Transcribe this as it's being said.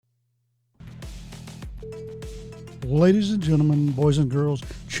Ladies and gentlemen, boys and girls,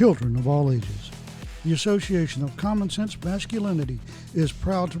 children of all ages, the Association of Common Sense Masculinity is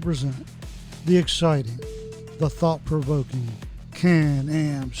proud to present the exciting, the thought-provoking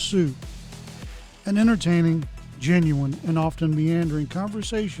Can-Am Soup, an entertaining, genuine, and often meandering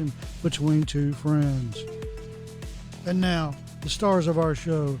conversation between two friends. And now, the stars of our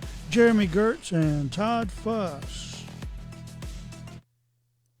show, Jeremy Gertz and Todd Fuss.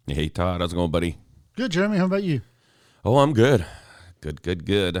 Hey, Todd. How's it going, buddy? Good, Jeremy. How about you? Oh, I'm good.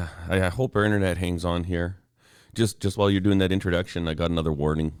 Good. I hope our internet hangs on here. Just while you're doing that introduction, I got another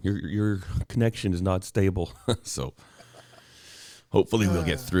warning. Your connection is not stable. So hopefully we'll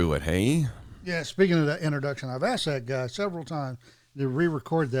get through it, hey? Yeah, speaking of that introduction, I've asked that guy several times to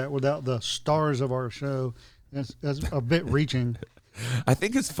re-record that without the stars of our show. That's a bit reaching. I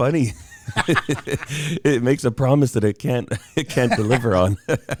think it's funny. It makes a promise that it can't deliver on.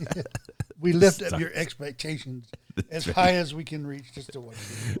 We lift up your expectations as high as we can reach just to watch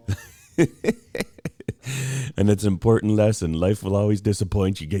you. And it's an important lesson. Life will always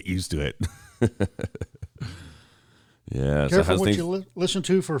disappoint you. Get used to it. Yeah. Careful what you listen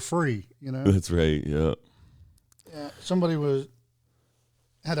to for free, you know. That's right, yeah. Somebody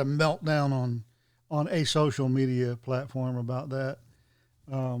had a meltdown on a social media platform about that.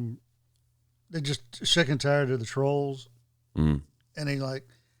 They're just sick and tired of the trolls. And they like,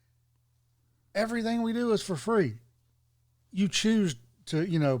 everything we do is for free. You choose to,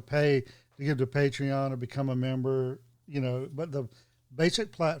 pay to give to Patreon or become a member, but the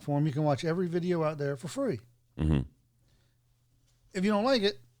basic platform, you can watch every video out there for free. Mm-hmm. If you don't like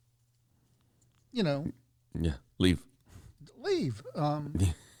it, yeah, leave.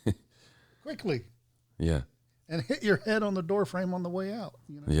 Quickly. Yeah. And hit your head on the door frame on the way out.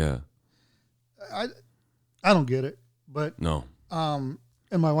 Yeah. I don't get it, but no. And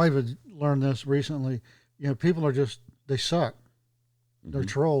my wife had learned this recently. People are they suck. Mm-hmm. They're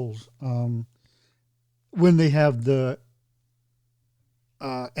trolls. When they have the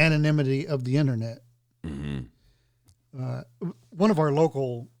anonymity of the internet. Mm-hmm. One of our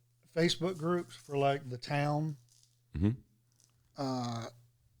local Facebook groups for like the town. Mm-hmm.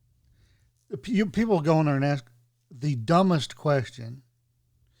 People go in there and ask the dumbest question.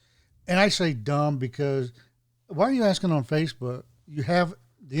 And I say dumb because why are you asking on Facebook? You have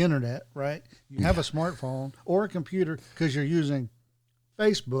the internet, right? You have a smartphone or a computer because you're using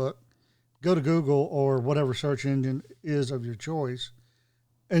Facebook. Go to Google or whatever search engine is of your choice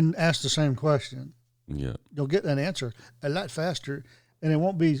and ask the same question. Yeah. You'll get that answer a lot faster, and it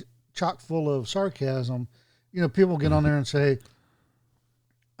won't be chock full of sarcasm. People get on there and say,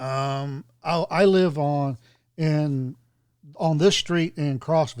 I live on this street in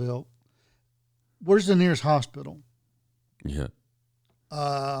Crossville. Where's the nearest hospital? Yeah.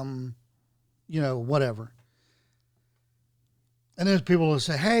 Whatever. And there's people that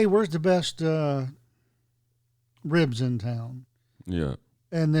say, hey, where's the best ribs in town? Yeah.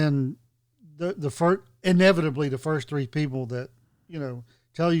 And then inevitably the first three people that,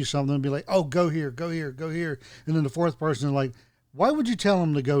 tell you something and be like, oh, go here. And then the fourth person is like, why would you tell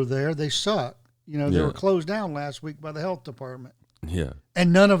them to go there? They suck. They were closed down last week by the health department. Yeah.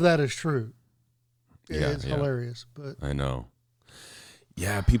 And none of that is true. It's hilarious, but I know.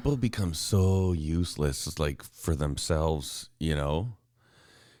 Yeah, people become so useless, like for themselves,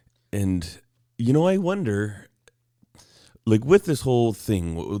 And I wonder, like with this whole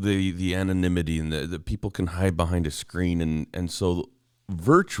thing, the anonymity and the people can hide behind a screen, and so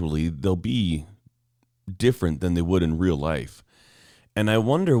virtually they'll be different than they would in real life. And I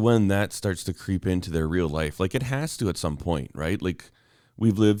wonder when that starts to creep into their real life. Like it has to at some point, right? Like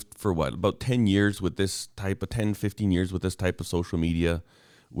we've lived for about 10 years with this type of 10, 15 years with this type of social media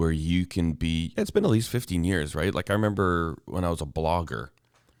where you can be, it's been at least 15 years, right? Like I remember when I was a blogger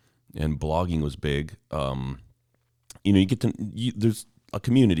and blogging was big, you get there's a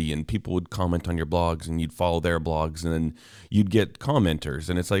community and people would comment on your blogs and you'd follow their blogs and then you'd get commenters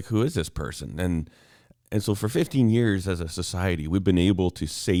and it's like, who is this person? And so for 15 years as a society, we've been able to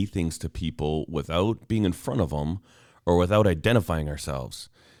say things to people without being in front of them or without identifying ourselves.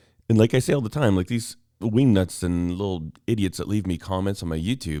 And like I say all the time, like these wingnuts and little idiots that leave me comments on my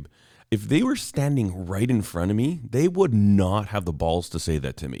YouTube, if they were standing right in front of me, they would not have the balls to say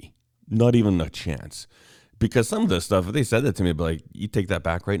that to me. Not even a chance. Because some of the stuff, if they said that to me, I'd be like, you take that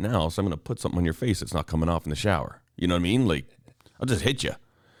back right now, so I'm going to put something on your face that's not coming off in the shower. You know what I mean? Like, I'll just hit you.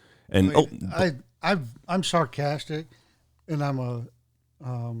 And I'm sarcastic, and I'm a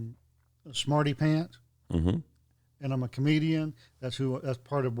smarty pants, and I'm a comedian. That's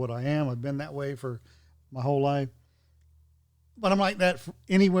part of what I am. I've been that way for my whole life. But I'm like that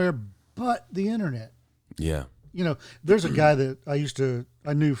anywhere but the internet. Yeah. You know, there's a guy that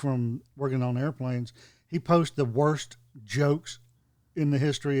I knew from working on airplanes. He posts the worst jokes in the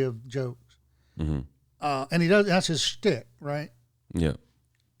history of jokes. Mm-hmm. And that's his shtick, right? Yeah.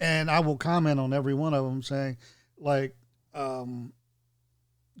 And I will comment on every one of them saying, like, trying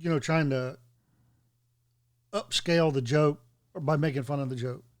to upscale the joke or by making fun of the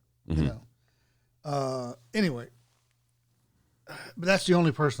joke, Mm-hmm. Anyway, but that's the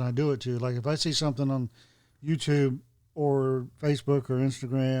only person I do it to. Like, if I see something on YouTube or Facebook or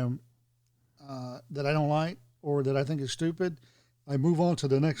Instagram that I don't like or that I think is stupid, I move on to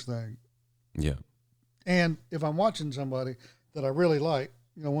the next thing. Yeah. And if I'm watching somebody that I really like,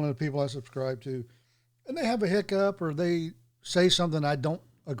 one of the people I subscribe to, and they have a hiccup or they say something I don't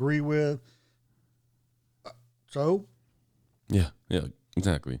agree with, so Yeah. Yeah.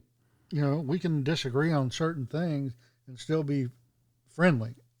 Exactly. we can disagree on certain things and still be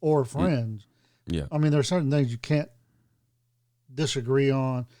friendly or friends. Yeah. I mean, there are certain things you can't disagree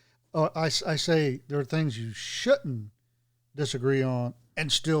on. I say there are things you shouldn't disagree on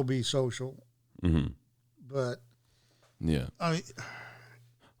and still be social. Mm-hmm. But Yeah. Well,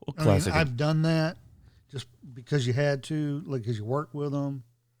 classic. I've done that just because you had to, like, because you work with them.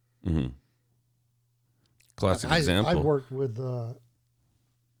 Mm-hmm. Classic example. I worked with,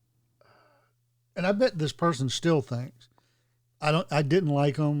 and I bet this person still thinks I didn't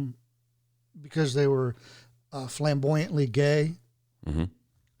like them because they were flamboyantly gay. Mm-hmm.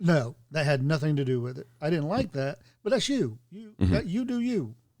 No, that had nothing to do with it. I didn't like that, but that's you. Mm-hmm. You do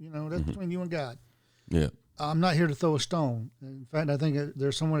you. That's between you and God. Yeah. I'm not here to throw a stone. In fact, I think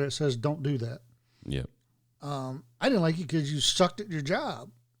there's somewhere that says don't do that. Yeah. I didn't like you because you sucked at your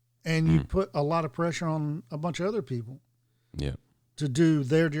job, and you put a lot of pressure on a bunch of other people. Yeah. To do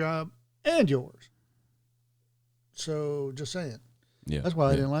their job and yours. So just saying. Yeah. That's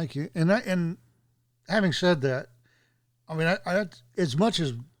why I didn't like you. And having said that, I mean, I as much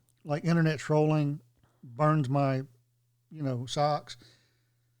as like internet trolling burns my, socks.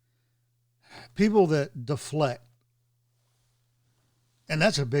 People that deflect, and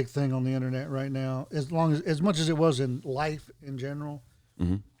that's a big thing on the internet right now. As much as it was in life in general.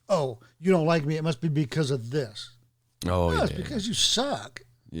 Mm-hmm. Oh, you don't like me? It must be because of this. Oh, No, yeah. it's because you suck.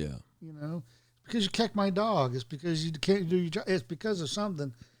 Yeah. Because you kicked my dog. It's because you can't do your job. It's because of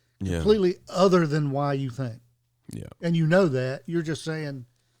something Yeah. completely other than why you think. Yeah. And you know that. You're just saying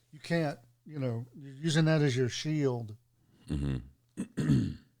you can't, you're using that as your shield. Mm-hmm.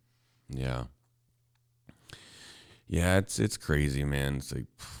 Yeah. Yeah, it's crazy, man. It's like,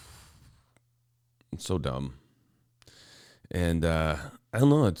 it's so dumb. And I don't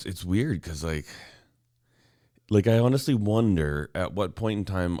know, it's weird because like I honestly wonder at what point in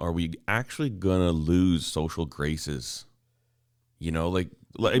time are we actually gonna lose social graces? Like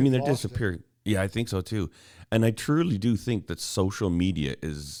I mean, they're lost it. disappearing. Yeah, I think so too. And I truly do think that social media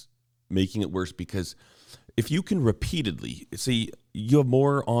is making it worse because if you can repeatedly see, you have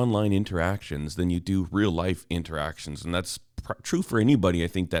more online interactions than you do real life interactions, and that's true for anybody I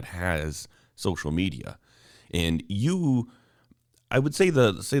think that has social media. And I would say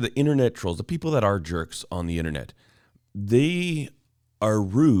the internet trolls, the people that are jerks on the internet, they are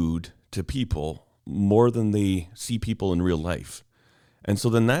rude to people more than they see people in real life. And so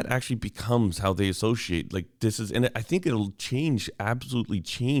then that actually becomes how they associate. Like and I think it'll absolutely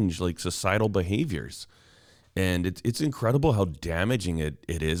change like societal behaviors. And it's incredible how damaging it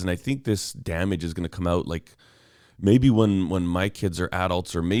is. And I think this damage is going to come out like maybe when my kids are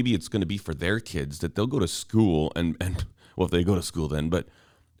adults, or maybe it's going to be for their kids, that they'll go to school and well, if they go to school then, but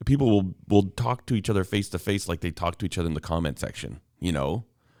people will talk to each other face to face like they talk to each other in the comment section,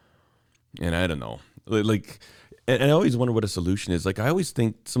 And I don't know. Like, and I always wonder what a solution is. Like, I always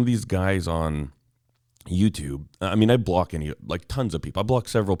think some of these guys on YouTube, I mean, I block tons of people. I block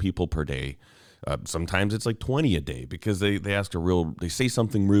several people per day. Sometimes it's like 20 a day because they say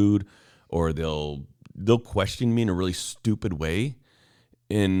something rude, or they'll question me in a really stupid way,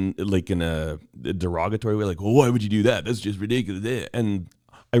 in a derogatory way, like, well, why would you do that? That's just ridiculous. And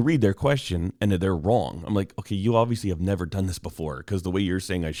I read their question and they're wrong. I'm like, okay, you obviously have never done this before, because the way you're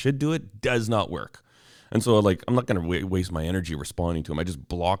saying I should do it does not work. And so, like, I'm not going to waste my energy responding to them. I just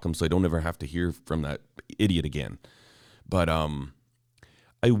block them so I don't ever have to hear from that idiot again. But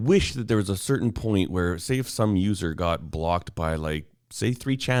I wish that there was a certain point where, say, if some user got blocked by, like, say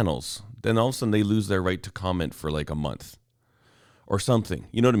 3 channels, then all of a sudden they lose their right to comment for like a month or something.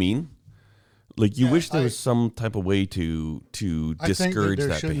 You know what I mean? Like, you wish there was some type of way to discourage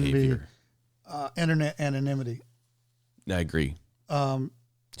that behavior. Internet anonymity. I agree. Now,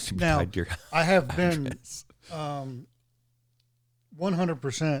 I have been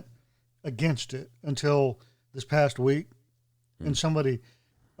 100% against it until this past week, and somebody,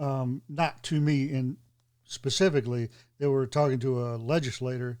 not to me in specifically, they were talking to a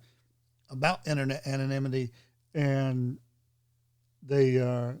legislator about internet anonymity, and they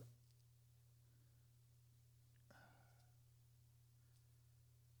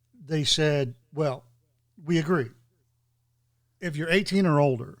said, well, we agree. If you're 18 or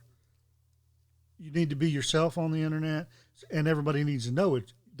older, you need to be yourself on the internet, and everybody needs to know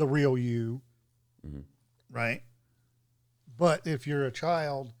it's the real you, right? But if you're a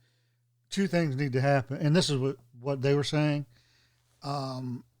child, two things need to happen, and this is what they were saying,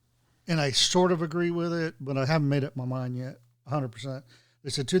 and I sort of agree with it, but I haven't made up my mind yet, 100%.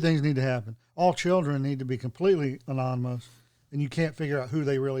 They said two things need to happen. All children need to be completely anonymous, and you can't figure out who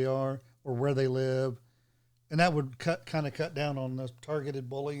they really are or where they live, and that would kind of cut down on the targeted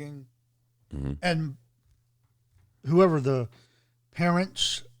bullying. And whoever the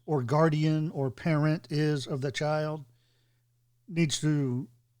parents or guardian or parent is of the child needs to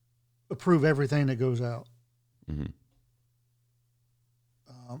approve everything that goes out. I'm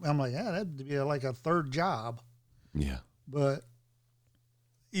like, yeah, that'd be like a third job. Yeah. But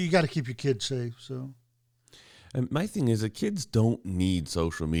you got to keep your kids safe. So, and my thing is that kids don't need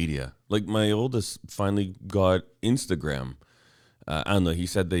social media. Like my oldest finally got Instagram. I don't know. He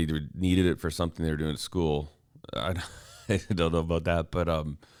said they needed it for something they were doing at school. I don't know about that, but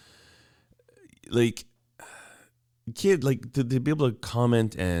like kid, like to be able to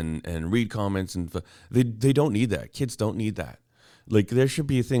comment and read comments, and they don't need that. Kids don't need that. Like there should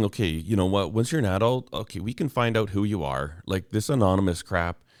be a thing. Okay, you know what? Once you're an adult, okay, we can find out who you are. Like this anonymous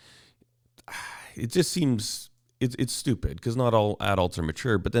crap, it just seems it's stupid because not all adults are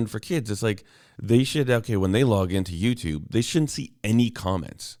mature. But then for kids, it's like they should, okay, when they log into YouTube, they shouldn't see any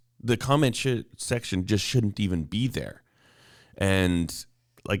comments. The comment section just shouldn't even be there. And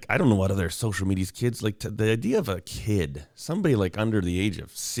like, I don't know what other social media's kids, like the idea of a kid, somebody like under the age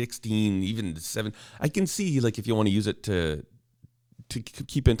of 16, even 7, I can see like if you want to use it to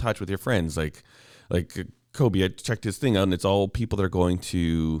keep in touch with your friends, like Kobe, I checked his thing out and it's all people that are going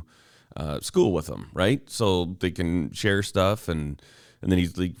to school with him, right? So they can share stuff, and then he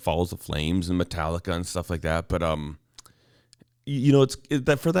follows the Flames and Metallica and stuff like that. But you know, it's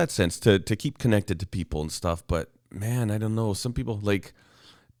that for that sense to keep connected to people and stuff. But man, I don't know. Some people like,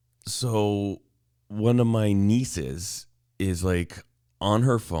 so one of my nieces is like on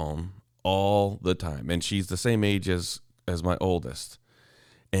her phone all the time, and she's the same age as my oldest.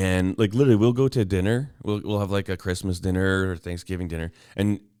 And like literally, we'll go to dinner. We'll have like a Christmas dinner or Thanksgiving dinner,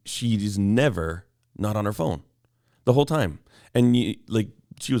 and she is never not on her phone the whole time. And like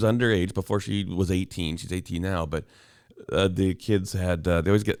she was underage before she was 18. She's 18 now, but the kids had they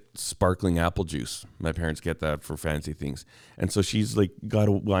always get sparkling apple juice. My parents get that for fancy things, and so she's like got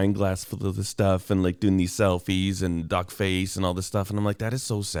a wine glass full of this stuff and like doing these selfies and duck face and all this stuff. And I'm like, that is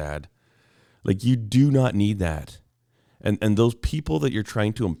so sad. Like you do not need that. And those people that you're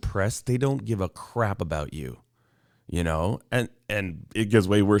trying to impress, they don't give a crap about you, you know? And it gets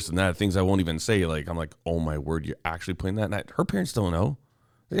way worse than that. Things I won't even say. Like, I'm like, oh my word, you're actually playing that? And her parents don't know.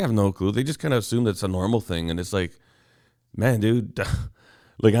 They have no clue. They just kind of assume that's a normal thing. And it's like, man, dude,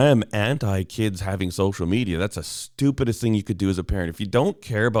 like I am anti-kids having social media. That's the stupidest thing you could do as a parent. If you don't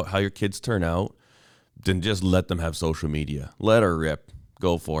care about how your kids turn out, then just let them have social media. Let her rip.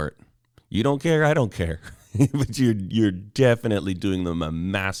 Go for it. You don't care? I don't care. But you're definitely doing them a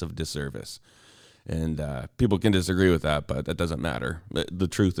massive disservice. And people can disagree with that, but that doesn't matter. The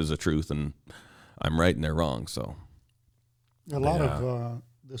truth is a truth, and I'm right and they're wrong. So a lot of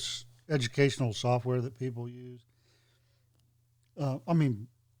this educational software that people use,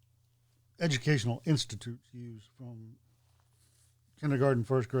 educational institutes use from kindergarten,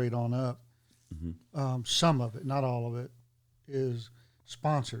 first grade on up. Some of it, not all of it, is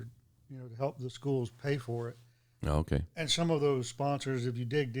sponsored, you know, to help the schools pay for it. Oh, okay. And some of those sponsors, if you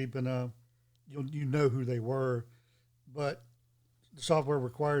dig deep enough, you know who they were. But the software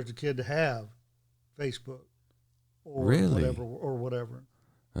requires the kid to have Facebook or whatever.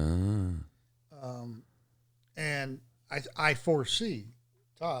 And I foresee,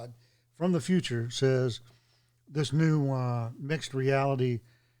 Todd, from the future, says this new mixed reality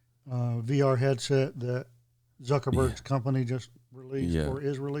VR headset that Zuckerberg's company just released or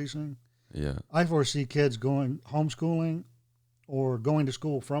is releasing. Yeah. I foresee kids going homeschooling or going to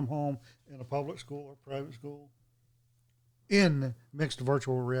school from home in a public school or private school in mixed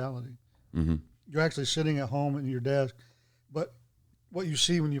virtual reality. You're actually sitting at home at your desk, but what you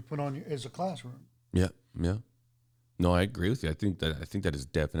see when you put on is a classroom. Yeah. No, I agree with you. I think that is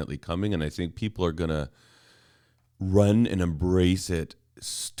definitely coming, and I think people are gonna run and embrace it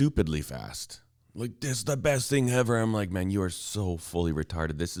stupidly fast. Like, this is the best thing ever. I'm like, man, you are so fully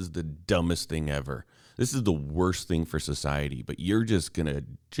retarded. This is the dumbest thing ever. This is the worst thing for society, but you're just going to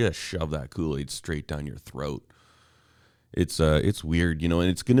just shove that Kool-Aid straight down your throat. It's weird, and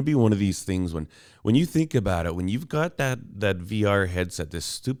it's going to be one of these things when you think about it, when you've got that VR headset, this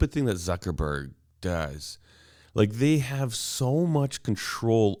stupid thing that Zuckerberg does, like, they have so much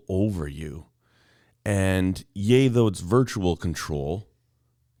control over you. And yea, though it's virtual control,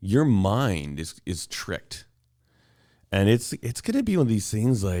 your mind is tricked. And it's going to be one of these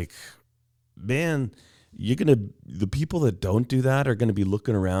things like, man, the people that don't do that are going to be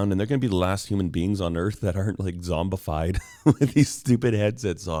looking around, and they're going to be the last human beings on earth that aren't like zombified with these stupid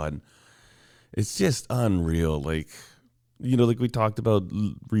headsets on. It's just unreal. Like, like we talked about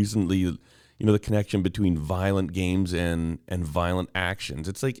recently, the connection between violent games and violent actions.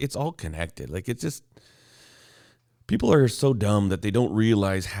 It's like, it's all connected. Like, it's just, people are so dumb that they don't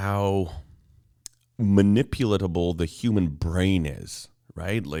realize how manipulatable the human brain is,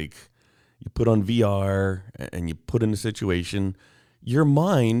 right? Like, you put on VR and you put in a situation, your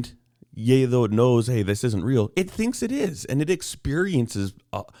mind, yea, though it knows, hey, this isn't real, it thinks it is. And it experiences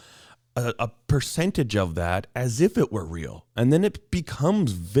a percentage of that as if it were real. And then it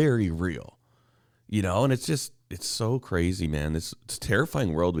becomes very real, and it's so crazy, man. It's a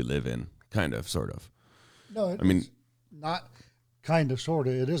terrifying world we live in, kind of, sort of. No, it's not kind of, sort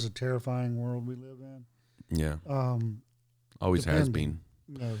of. It is a terrifying world we live in. Yeah. Always has been.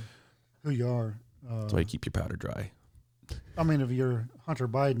 Who you are. That's why you keep your powder dry. I mean, if you're Hunter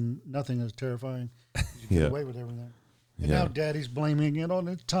Biden, nothing is terrifying. You get away with everything. And now Daddy's blaming it on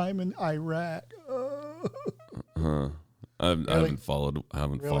his time in Iraq. I haven't followed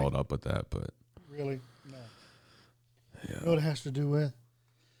up with that, but really, no. Yeah. You know what it has to do with?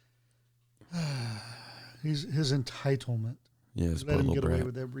 His entitlement. Yes, let him get away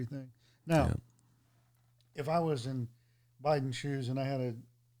with everything. Now, if I was in Biden's shoes and I had a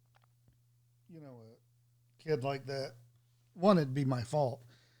kid like that, one, it'd be my fault,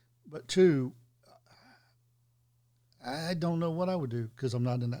 but two, I don't know what I would do because I'm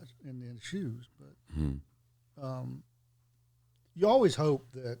not in the shoes. But you always hope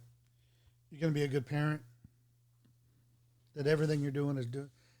that you're going to be a good parent, that everything you're doing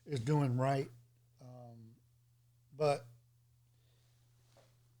is doing right. But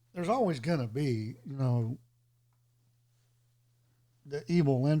there's always going to be, the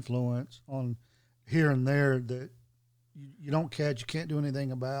evil influence on here and there that you don't catch, you can't do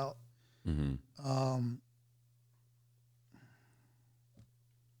anything about. Mm-hmm.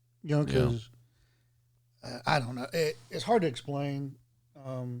 Because I don't know. It's hard to explain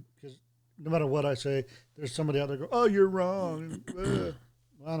because no matter what I say, there's somebody out there go, "Oh, you're wrong." Well,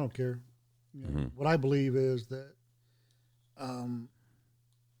 I don't care. What I believe is that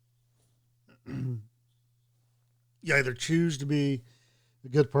you either choose to be a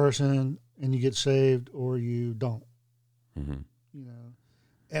good person and you get saved, or you don't. Mm-hmm.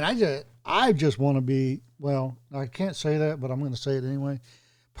 And I just want to be. Well, I can't say that, but I'm going to say it anyway.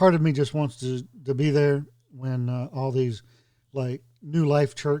 Part of me just wants to be there when all these like New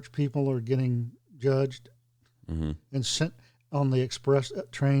Life Church people are getting judged and sent on the express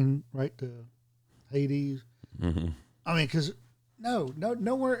train right to Hades. Mm-hmm. I mean, because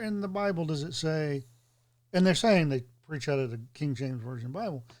nowhere in the Bible does it say, and they're saying they preach out of the King James Version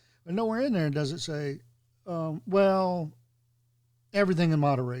Bible, but nowhere in there does it say, well, everything in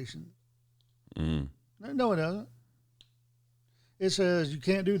moderation. Mm. No, it doesn't. It says you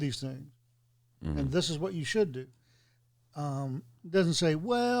can't do these things, and this is what you should do. It doesn't say,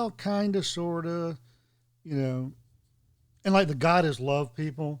 well, kind of, sort of, and like the God is love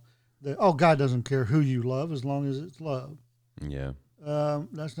people, God doesn't care who you love as long as it's love. Yeah.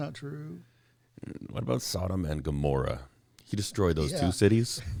 That's not true. What about Sodom and Gomorrah? He destroyed those two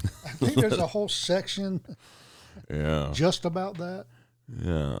cities. I think there's a whole section just about that.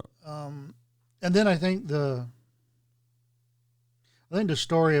 Yeah. And then I think the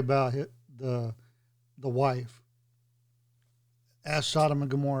story about the wife, as Sodom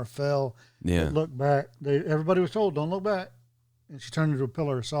and Gomorrah fell, look back. Everybody was told, don't look back. And she turned into a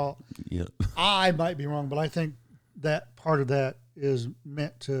pillar of salt. Yeah. I might be wrong, but I think that part of that is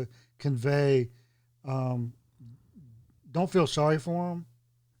meant to convey, don't feel sorry for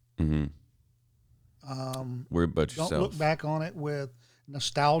them. Mm-hmm. Worry about yourself. Don't look back on it with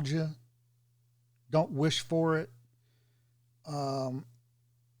nostalgia. Don't wish for it. And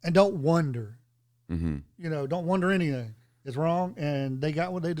don't wonder. Mm-hmm. Don't wonder anything. It's wrong, and they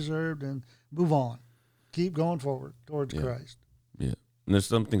got what they deserved, and move on. Keep going forward towards Christ. Yeah. And there's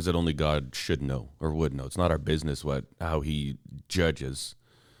some things that only God should know or would know. It's not our business how he judges.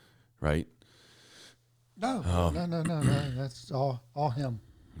 right? No, no. That's all him.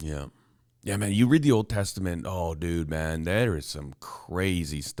 Yeah. Yeah, man, you read the Old Testament. Oh, dude, man, there is some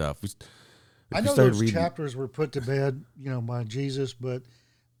crazy stuff. I We know started those reading. chapters were put to bed, by Jesus, but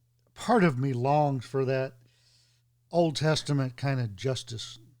part of me longs for that Old Testament kind of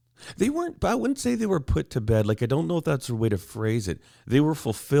justice. They weren't, but I wouldn't say they were put to bed. Like, I don't know if that's a way to phrase it. They were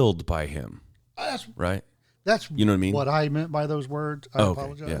fulfilled by him, That's right? that's You know what I mean? what I meant by those words. I Oh, okay.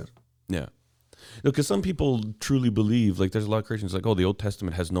 apologize. Yeah. Yeah. Because some people truly believe, like, there's a lot of Christians like, oh, the Old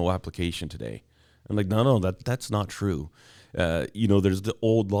Testament has no application today. I'm like, no, that's not true. There's the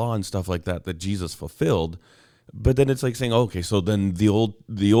old law and stuff like that Jesus fulfilled, but then it's like saying, okay, so then the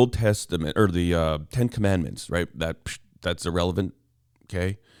Old Testament or the Ten Commandments, right? That's irrelevant.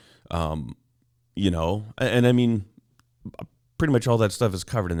 Okay, and I mean, pretty much all that stuff is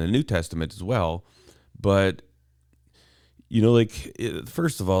covered in the New Testament as well, but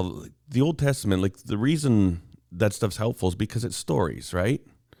first of all, the Old Testament, like the reason that stuff's helpful is because it's stories, right?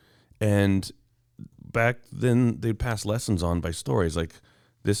 And back then they'd pass lessons on by stories, like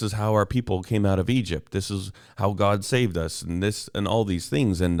this is how our people came out of Egypt. This is how God saved us, and this and all these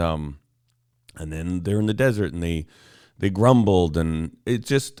things. And then they're in the desert and they grumbled, and it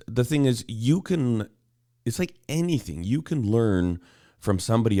just the thing is it's like anything you can learn from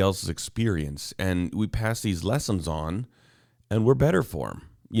somebody else's experience, and we pass these lessons on, and we're better for them.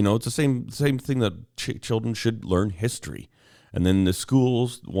 It's the same thing that children should learn history, and then the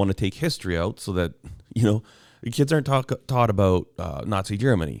schools want to take history out so that the kids aren't taught about Nazi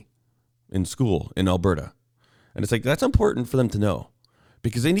Germany in school in Alberta, and it's like that's important for them to know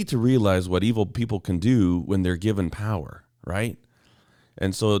because they need to realize what evil people can do when they're given power, right?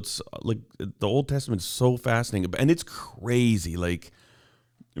 And so it's like the Old Testament is so fascinating, and it's crazy. Like,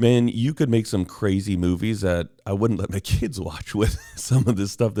 man, you could make some crazy movies that I wouldn't let my kids watch with some of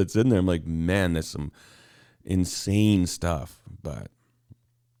this stuff that's in there. I'm like, man, there's some insane stuff. But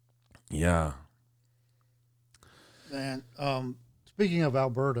yeah. And speaking of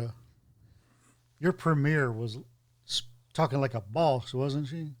Alberta, your premiere was talking like a boss, wasn't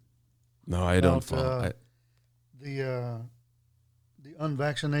she? No, I don't follow. The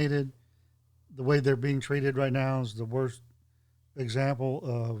unvaccinated, the way they're being treated right now is the worst example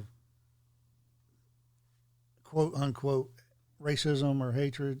of quote unquote racism or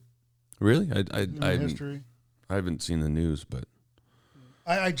hatred Really? in history. I haven't seen the news, but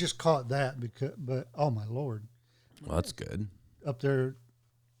I just caught that but oh my Lord. Well, that's good. Up there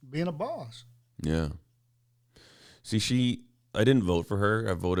being a boss. Yeah. See, I didn't vote for her.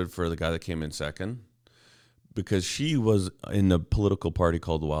 I voted for the guy that came in second because she was in a political party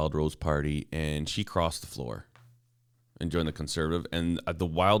called the Wild Rose Party, and she crossed the floor and joined the Conservative. And the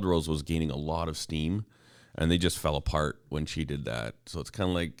Wild Rose was gaining a lot of steam, and they just fell apart when she did that. So it's kind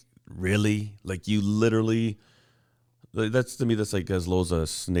of like, really? Like, you literally, that's to me, that's like as low as a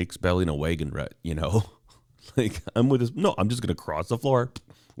snake's belly in a wagon rut, Like, I'm with this. No, I'm just going to cross the floor.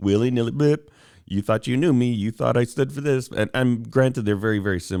 Willy-nilly, blip. You thought you knew me. You thought I stood for this. And I'm granted they're very,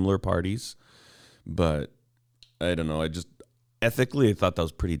 very similar parties. But I don't know. Ethically, I thought that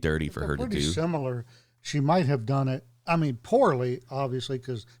was pretty dirty for her to do. Pretty similar. She might have done it, I mean, poorly, obviously,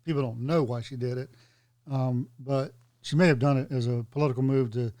 because people don't know why she did it. But she may have done it as a political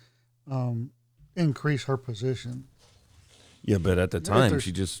move to increase her position. Yeah, but at the time,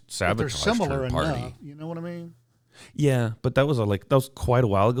 she just sabotaged her party. Enough, you know what I mean? Yeah, but that was quite a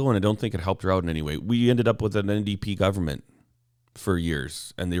while ago, and I don't think it helped her out in any way. We ended up with an NDP government for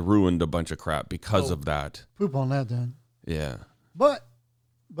years, and they ruined a bunch of crap because of that. Poop on that, then. Yeah. But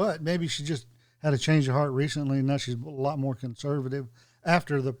maybe she just had a change of heart recently, and now she's a lot more conservative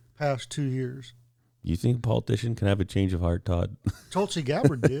after the past 2 years. You think a politician can have a change of heart, Todd? Tulsi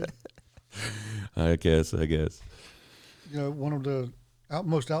Gabbard did. I guess. One of the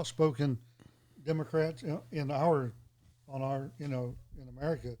most outspoken Democrats in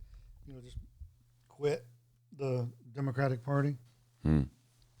America, just quit the Democratic Party. And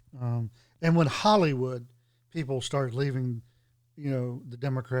when Hollywood people start leaving, the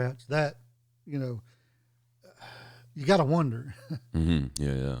Democrats, that, you got to wonder. Mm-hmm.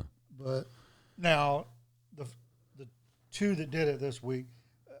 Yeah. But now the two that did it this week,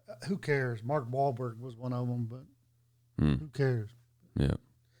 who cares? Mark Wahlberg was one of them, but who cares? Yeah.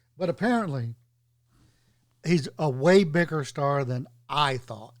 But apparently, he's a way bigger star than I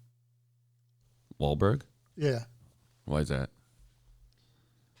thought. Wahlberg? Yeah. Why is that?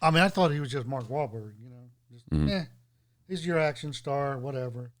 I mean, I thought he was just Mark Wahlberg, he's your action star,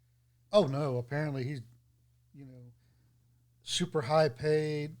 whatever. Oh, no, apparently he's, super high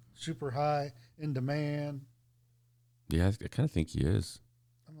paid, super high in demand. Yeah, I kind of think he is.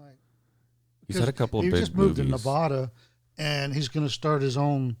 I'm like, He's had a couple of he big just moved to movies. Nevada, and he's going to start his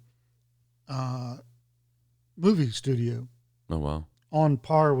own movie studio Oh wow. on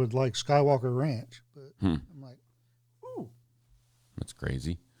par with like Skywalker Ranch. But I'm like, ooh, That's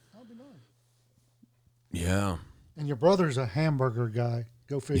crazy. that'll be nice. Yeah. And your brother's a hamburger guy.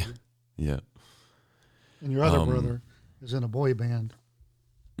 Go figure. Yeah. And your other brother is in a boy band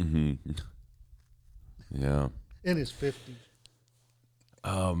Hmm. Yeah. in his 50s.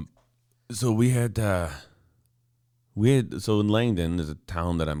 So we had so in Langdon is a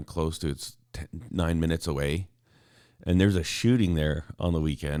town that I'm close to. It's 9 minutes away, and there's a shooting there on the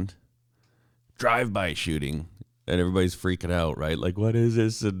weekend, drive-by shooting, and everybody's freaking out, right? Like, what is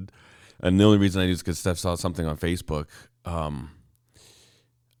this? And the only reason I do is because Steph saw something on Facebook.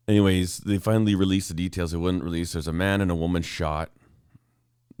 Anyways, they finally released the details. It wouldn't release. There's a man and a woman shot.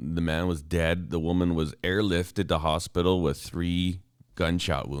 The man was dead. The woman was airlifted to hospital with 3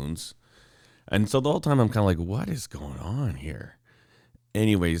 gunshot wounds. And so the whole time I'm kind of like, what is going on here?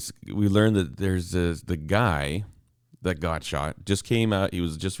 Anyways, we learned that there's the guy that got shot just came out. He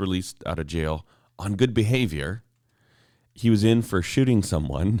was just released out of jail on good behavior. He was in for shooting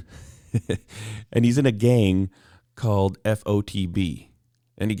someone, and he's in a gang called FOTB.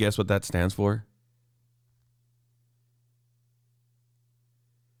 Any guess what that stands for?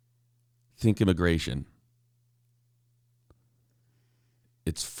 Think immigration.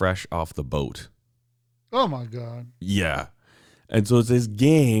 It's fresh off the boat. Oh my God. Yeah. And so it's this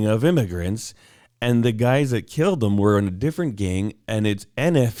gang of immigrants, and the guys that killed them were in a different gang, and it's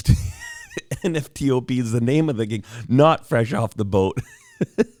NFTOP is the name of the gang, not fresh off the boat.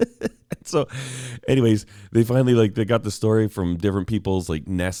 So anyways, they finally they got the story from different people's like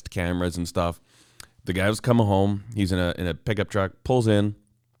Nest cameras and stuff. The guy was coming home. He's in a pickup truck, pulls in.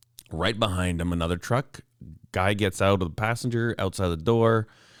 Right behind him, another truck. Guy gets out of the passenger, outside the door,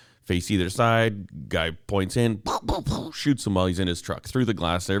 face either side. Guy points in, shoots him while he's in his truck, through the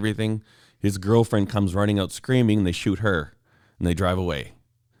glass, everything. His girlfriend comes running out screaming, and they shoot her, and they drive away.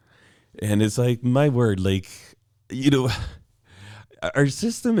 And it's like, my word, our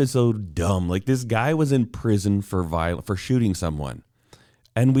system is so dumb. Like, this guy was in prison for shooting someone,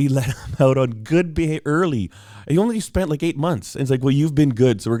 and we let him out on good behavior early. He only spent like 8 months. And it's like, well, you've been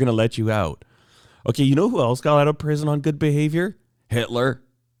good, so we're going to let you out. Okay, you know who else got out of prison on good behavior? Hitler.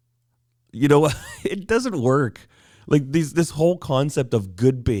 You know what? It doesn't work. Like this whole concept of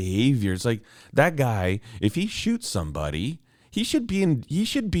good behavior. It's like that guy, if he shoots somebody, he should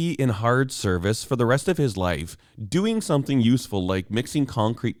be in hard service for the rest of his life, doing something useful like mixing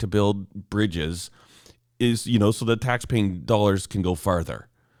concrete to build bridges, so the taxpaying dollars can go farther.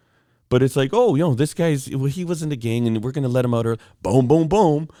 But it's like, this he was in the gang, and we're going to let him out. Boom, boom,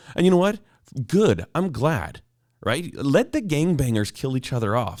 boom. And you know what? Good. I'm glad, right? Let the gangbangers kill each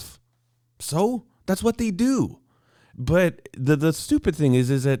other off. So that's what they do. But the stupid thing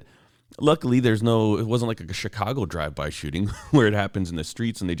is that luckily it wasn't like a Chicago drive-by shooting where it happens in the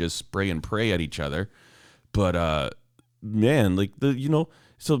streets and they just spray and pray at each other. But, man,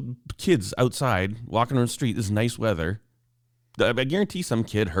 so kids outside walking on the street, this nice weather, I guarantee some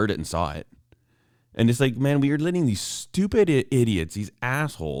kid heard it and saw it. And it's like, man, we are letting these stupid idiots, these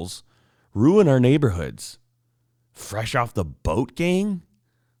assholes, ruin our neighborhoods. Fresh off the boat gang?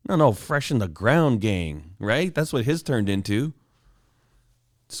 No, fresh in the ground gang, right? That's what his turned into.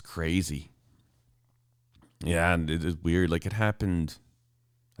 It's crazy. Yeah, and it is weird. Like, it happened,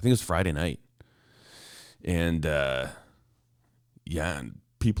 I think it was Friday night. And, and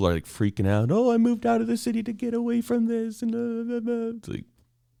people are like freaking out. Oh, I moved out of the city to get away from this. And it's like,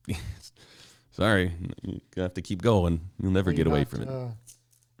 sorry, you have to keep going. You'll never get away from it.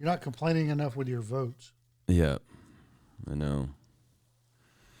 You're not complaining enough with your votes. Yeah, I know.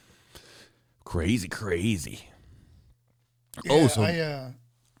 Crazy. Yeah, I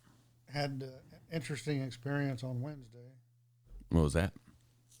had an interesting experience on Wednesday. What was that?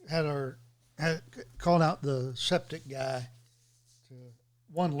 Had called out the septic guy to,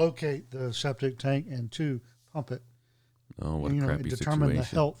 1, locate the septic tank, and 2, pump it. Oh, what and, a crappy determine situation.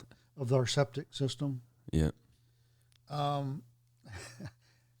 the health of our septic system. Yeah. I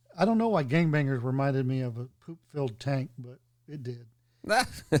don't know why gangbangers reminded me of a poop-filled tank, but it did.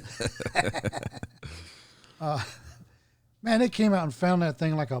 Man, they came out and found that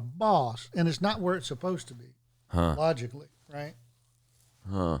thing like a boss, and it's not where it's supposed to be, logically, right?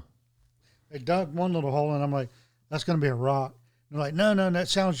 Huh. They dug one little hole, and I'm like, that's going to be a rock. And they're like, no, that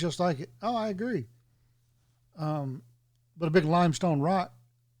sounds just like it. Oh, I agree. But a big limestone rock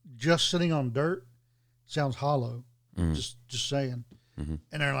just sitting on dirt sounds hollow. Just saying. Mm-hmm.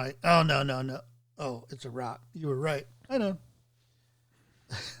 And they're like, oh, no. Oh, it's a rock. You were right. I know.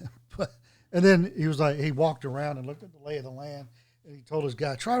 But And then he was like, he walked around and looked at the lay of the land, and he told his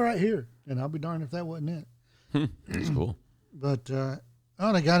guy, "Try right here." And I'll be darned if that wasn't it. That's cool. But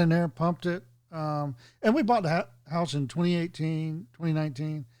they got in there, pumped it, and we bought the house in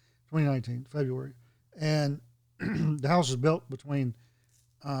 2019, February, and the house was built between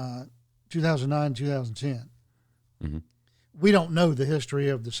 2009 and 2010. Mm-hmm. We don't know the history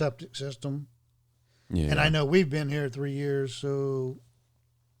of the septic system, Yeah. and I know we've been here 3 years, so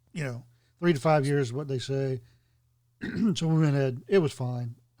 3 to 5 years is what they say. So we went ahead. It was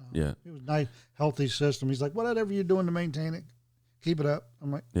fine. Yeah. It was a nice, healthy system. He's like, whatever you're doing to maintain it, keep it up.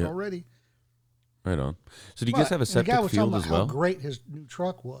 I'm like, Yeah. already. Right on. So do you guys have a And the guy septic was field talking as about well? how great his new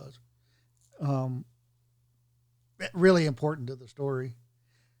truck was. Really important to the story.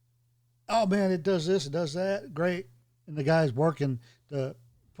 Oh man, it does this, it does that, great. And the guy's working to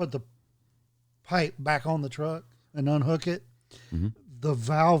put the pipe back on the truck and unhook it. Mm-hmm. The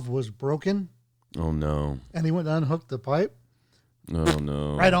valve was broken, Oh no. and he went to unhook the pipe. Oh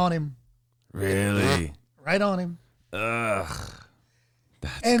no. Right on him. Really? Right on him. Ugh.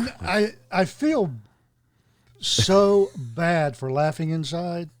 And I feel so bad for laughing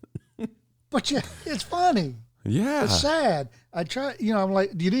inside, but yeah, it's funny. Yeah. It's sad. I try, I'm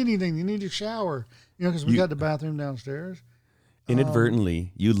like, do you need anything? You need a shower? Because we got the bathroom downstairs.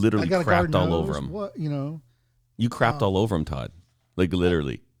 Inadvertently, you I literally got a crapped garden all hose. over him. What, You crapped all over him, Todd. Like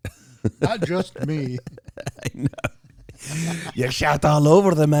literally. not just me. I know. You shat all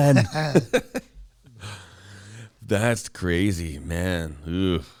over the man. That's crazy, man.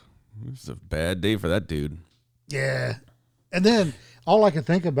 Ugh. It's a bad day for that dude. Yeah. And then all I could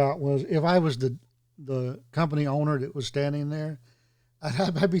think about was if I was the company owner that was standing there,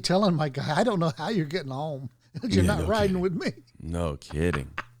 I'd be telling my guy, I don't know how you're getting home. You're Yeah, not no riding kidding. with me. No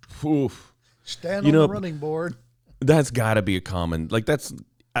kidding. Oof. Stand You on know- the running board. That's got to be a common. Like that's.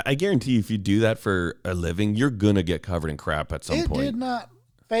 I guarantee if you do that for a living, you're gonna get covered in crap at some It point. did not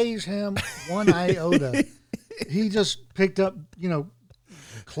phase him one iota. He just picked up,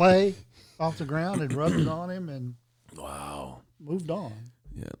 clay off the ground and rubbed it on him and Wow. moved on.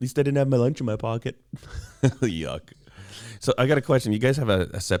 Yeah. At least I didn't have my lunch in my pocket. Yuck. So I got a question. You guys have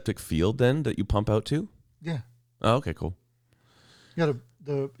a septic field then that you pump out to? Yeah. Oh, okay, cool. You got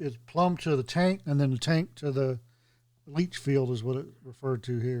it's plumbed to the tank, and then the tank to the leach field is what it referred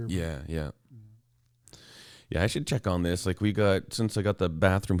to here. Yeah, yeah. Yeah, I should check on this. Like since I got the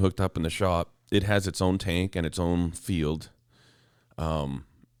bathroom hooked up in the shop, it has its own tank and its own field.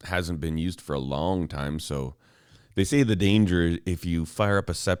 Hasn't been used for a long time, so they say the danger if you fire up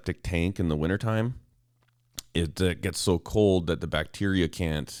a septic tank in the wintertime, it gets so cold that the bacteria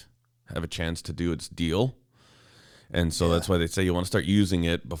can't have a chance to do its deal. And so that's why they say you want to start using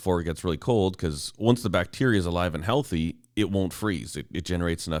it before it gets really cold, because once the bacteria is alive and healthy, it won't freeze. It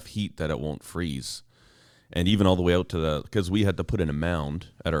generates enough heat that it won't freeze. And even all the way out to because we had to put in a mound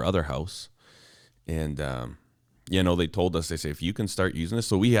at our other house. And, they told us, they say, if you can start using this.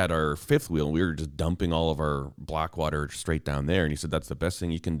 So we had our fifth wheel, and we were just dumping all of our black water straight down there. And he said, that's the best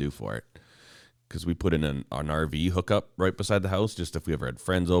thing you can do for it. Because we put in an RV hookup right beside the house, just if we ever had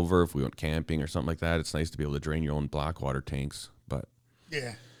friends over, if we went camping or something like that. It's nice to be able to drain your own black water tanks. But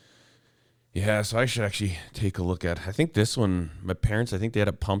yeah, so I should actually take a look at. I think this one, my parents, I think they had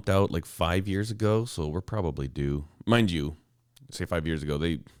it pumped out like 5 years ago, so we're probably due. Mind you, say 5 years ago,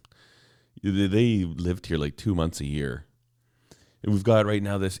 they lived here like 2 months a year. And we've got right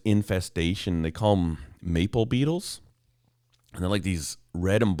now this infestation. They call them maple beetles, and they're like these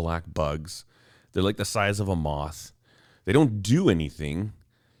red and black bugs. They're like the size of a moth. They don't do anything,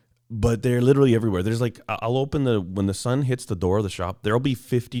 but they're literally everywhere. There's like, I'll open when the sun hits the door of the shop, there'll be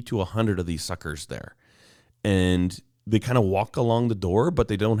 50 to 100 of these suckers there. And they kind of walk along the door, but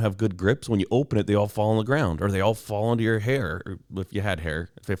they don't have good grips. When you open it, they all fall on the ground, or they all fall into your hair. Or if you had hair,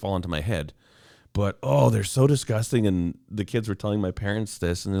 if they fall onto my head. But, they're so disgusting. And the kids were telling my parents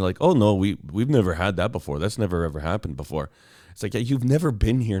this, and they're like, oh, no, we've never had that before. That's never, ever happened before. It's like, yeah, you've never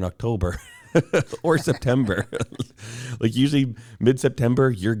been here in October or September. Like usually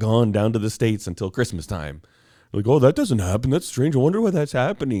mid-September, you're gone down to the States until Christmas time. Like, oh, that doesn't happen. That's strange. I wonder why that's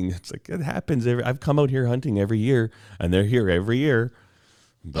happening. It's like, it happens. I've come out here hunting every year, and they're here every year.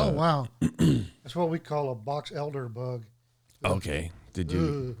 But, Oh, wow. That's what we call a box elder bug. okay. Did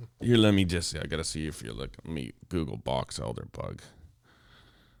you? Here, let me just see. I got to see if you're looking. Let me Google box elder bug.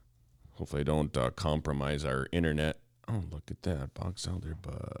 Hopefully I don't compromise our internet. Oh, look at that. Box elder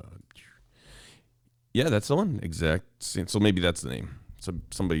bug. Yeah, that's the one. Exact. So maybe that's the name. So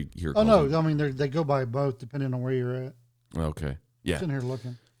somebody here. Oh, calls no. I mean, they go by both depending on where you're at. it. Okay. Yeah. Sitting here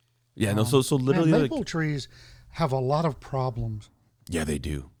looking. Yeah. No. So literally, Man, like, maple trees have a lot of problems. yeah, they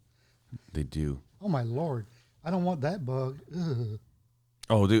do. They do. Oh my Lord. I don't want that bug. Ugh.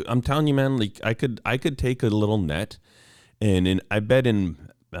 Oh, dude, I'm telling you, man. Like I could take a little net, and I bet in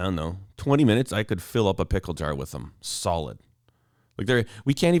I don't know 20 minutes I could fill up a pickle jar with them, solid. Like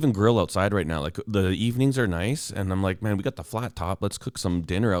we can't even grill outside right now. Like the evenings are nice, and I'm like, man, we got the flat top. Let's cook some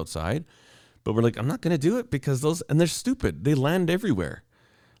dinner outside. But we're like, I'm not gonna do it because they're stupid. They land everywhere.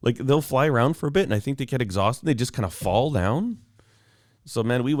 Like they'll fly around for a bit, and I think they get exhausted. They just kind of fall down. So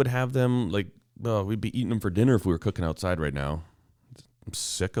man, we would have them like, oh, we'd be eating them for dinner if we were cooking outside right now. I'm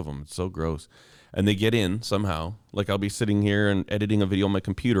sick of them. It's so gross. And they get in somehow. Like I'll be sitting here and editing a video on my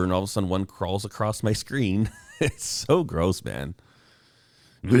computer, and all of a sudden one crawls across my screen. It's so gross, man.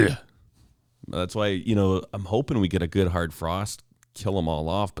 Blech. That's why, I'm hoping we get a good hard frost, kill them all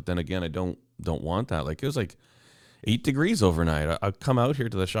off. But then again, I don't want that. Like it was like 8 degrees overnight. I come out here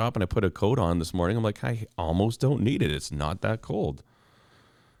to the shop and I put a coat on this morning. I'm like, I almost don't need it. It's not that cold.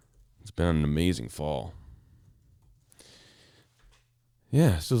 It's been an amazing fall.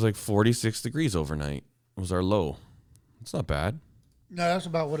 Yeah, so it was like 46 degrees overnight. It was our low. It's not bad. No, that's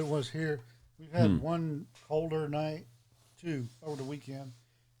about what it was here. We've had one colder night, two over the weekend.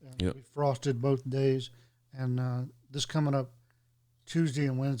 Yep. We frosted both days, and this coming up Tuesday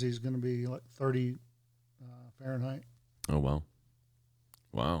and Wednesday is going to be like 30 Fahrenheit. Oh, wow.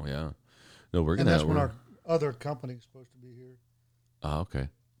 Wow, yeah. No, we're going And to that's when our other company is supposed to be here. Oh, okay.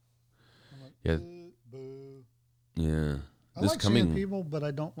 I'm like, Yeah. boo. Yeah. I like seeing people, but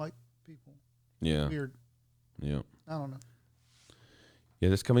I don't like people. Yeah. Weird. Yeah. I don't know. Yeah,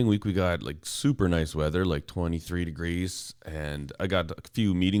 this coming week we got like super nice weather, like 23 degrees, and I got a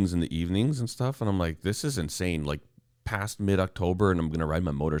few meetings in the evenings and stuff, and I'm like, this is insane. Like past mid-October, and I'm gonna ride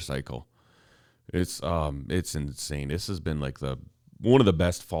my motorcycle. It's insane. This has been like one of the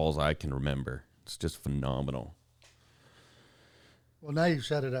best falls I can remember. It's just phenomenal. Well, now you've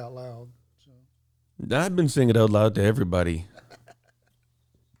said it out loud. So. I've been saying it out loud to everybody.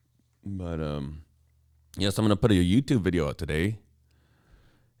 But yes, I'm gonna put a YouTube video out today.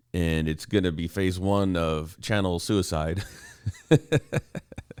 And it's going to be phase 1 of channel suicide.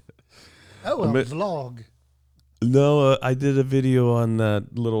 Oh, a vlog. No, I did a video on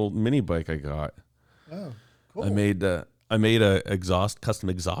that little mini bike I got. Oh, cool. I made a custom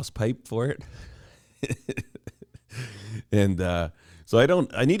exhaust pipe for it. And so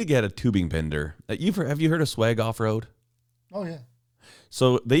I need to get a tubing bender. Have you heard of Swag Off-Road? Oh, yeah.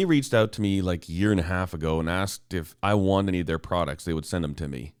 So they reached out to me like a year and a half ago and asked if I want any of their products. They would send them to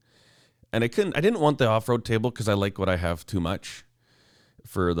me. And I didn't want the off-road table because I like what I have too much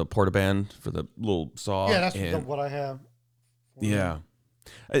for the Portaband, for the little saw. Yeah, that's what I have. Yeah.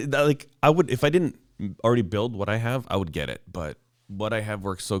 I would, if I didn't already build what I have, I would get it. But what I have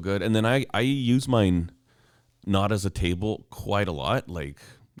works so good. And then I use mine not as a table quite a lot. Like,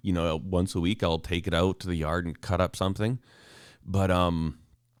 once a week I'll take it out to the yard and cut up something. But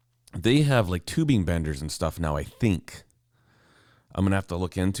they have like tubing benders and stuff now, I think. I'm going to have to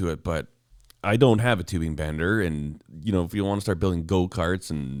look into it, but I don't have a tubing bender, and if you want to start building go-karts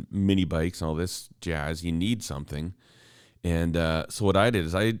and mini bikes and all this jazz, you need something. And so what I did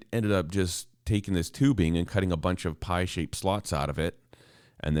is I ended up just taking this tubing and cutting a bunch of pie-shaped slots out of it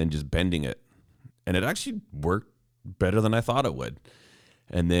and then just bending it. And it actually worked better than I thought it would.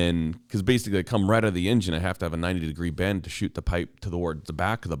 And then, because basically I come right out of the engine, I have to have a 90-degree bend to shoot the pipe towards the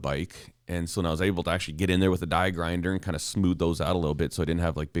back of the bike. And so now I was able to actually get in there with a die grinder and kind of smooth those out a little bit so I didn't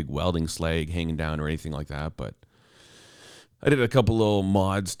have like big welding slag hanging down or anything like that. But I did a couple little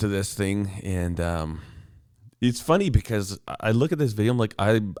mods to this thing. And it's funny because I look at this video, I'm like,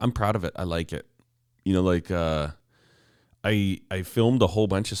 I'm proud of it. I like it. I filmed a whole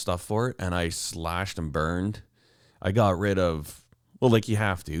bunch of stuff for it, and I slashed and burned. I got rid of, well, like you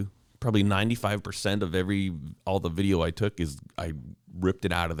have to. Probably 95% of all the video I took I ripped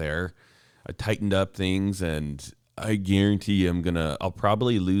it out of there. I tightened up things, and I guarantee I'll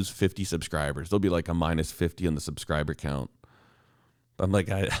probably lose 50 subscribers. There'll be like a minus 50 on the subscriber count. But I'm like,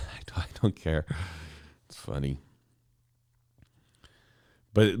 I don't care. It's funny.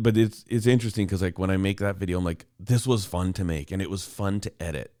 But it's interesting because like when I make that video, I'm like, this was fun to make, and it was fun to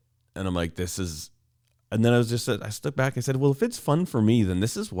edit. And I'm like, and then I stepped back. I said, well, if it's fun for me, then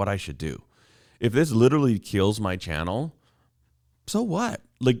this is what I should do. If this literally kills my channel, so what?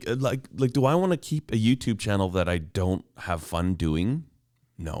 Like, do I want to keep a YouTube channel that I don't have fun doing?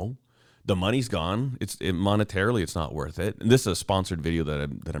 No, the money's gone. Monetarily, it's not worth it. And this is a sponsored video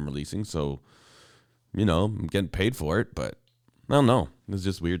that I'm releasing, so I'm getting paid for it. But I don't know. It's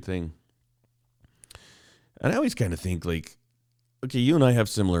just a weird thing. And I always kind of think like, okay, you and I have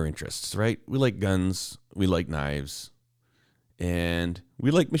similar interests, right? We like guns, we like knives, and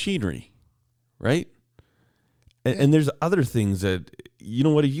we like machinery, right? And there's other things that, you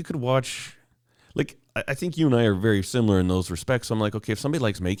know what, if you could watch, like, I think you and I are very similar in those respects. So I'm like, okay, if somebody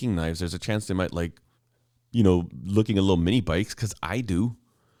likes making knives, there's a chance they might like, looking at little mini bikes, because I do.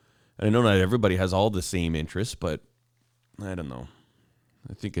 And I know not everybody has all the same interests, but I don't know.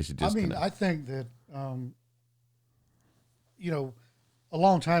 I think I should just. I think that, a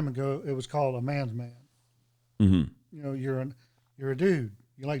long time ago, it was called a man's man. Mm-hmm. You're a dude.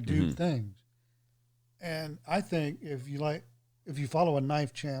 You like dude things. And I think if you follow a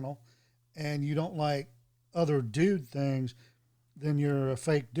knife channel and you don't like other dude things, then you're a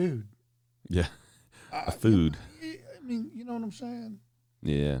fake dude. Yeah. A food. You know what I'm saying?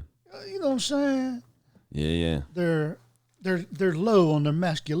 Yeah. You know what I'm saying? Yeah. They're low on their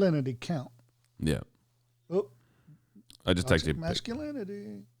masculinity count. Yeah. Oh, I just texted you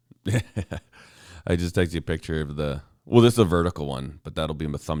masculinity. I just texted you a picture of this is a vertical one, but that'll be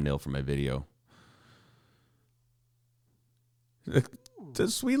a thumbnail for my video. It's a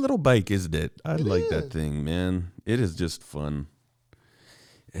sweet little bike, isn't it? I like that thing, man. It is just fun.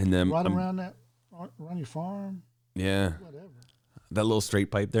 And then around your farm. Yeah. Whatever. That little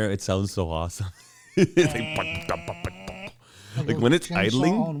straight pipe there, it sounds so awesome. It's like when it's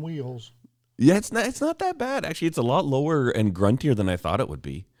idling on wheels. Yeah, it's not that bad. Actually, it's a lot lower and gruntier than I thought it would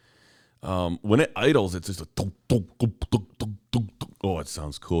be. When it idles, it's just a tunk, tunk, tunk, tunk, tunk, tunk, tunk. Oh, it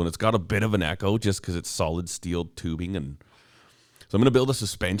sounds cool. And it's got a bit of an echo just because it's solid steel tubing. And so I'm going to build a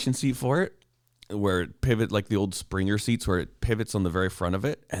suspension seat for it where it pivot like the old Springer seats where it pivots on the very front of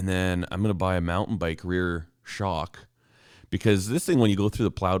it. And then I'm going to buy a mountain bike rear shock because this thing, when you go through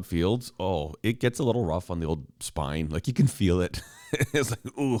the plowed fields, it gets a little rough on the old spine. Like you can feel it. It's like,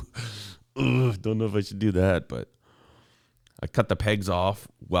 ooh, don't know if I should do that, but I cut the pegs off,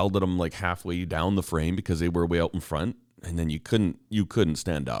 welded them like halfway down the frame because they were way out in front, and then you couldn't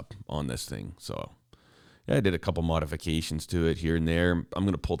stand up on this thing. So yeah, I did a couple modifications to it here and there. I'm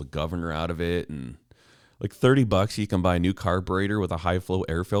gonna pull the governor out of it, and like $30 you can buy a new carburetor with a high flow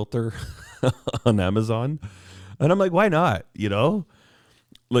air filter on Amazon. And I'm like, why not?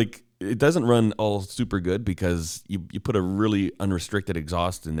 Like it doesn't run all super good because you put a really unrestricted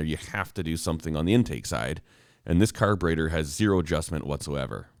exhaust in there. You have to do something on the intake side. And this carburetor has zero adjustment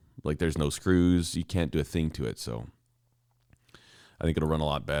whatsoever. Like there's no screws. You can't do a thing to it. So I think it'll run a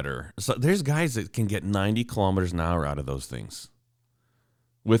lot better. So there's guys that can get 90 kilometers an hour out of those things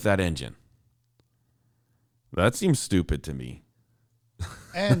with that engine. That seems stupid to me.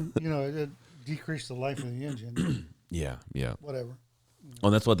 And, it decreased the life of the engine. Yeah. Whatever.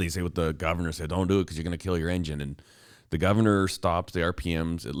 Oh, that's what they say with the governor. Said, don't do it because you're going to kill your engine. And the governor stops the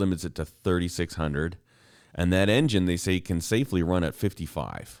RPMs. It limits it to 3,600. And that engine, they say, can safely run at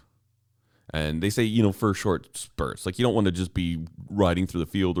 55. And they say, for short spurts. Like, you don't want to just be riding through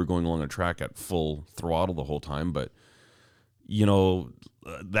the field or going along a track at full throttle the whole time. But,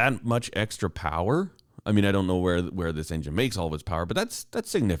 that much extra power. I mean, I don't know where this engine makes all of its power, but that's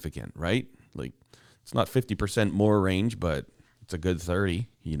significant, right? Like, it's not 50% more range, but it's a good 30,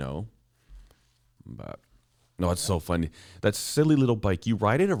 But, no, it's so funny. That silly little bike, you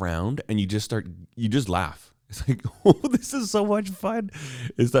ride it around and you just laugh. It's like, oh, this is so much fun.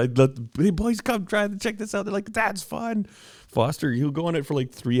 It's like, hey, boys, come try to check this out. They're like, that's fun. Foster, he'll go on it for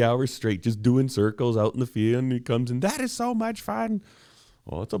like 3 hours straight, just doing circles out in the field. And he comes in, that is so much fun.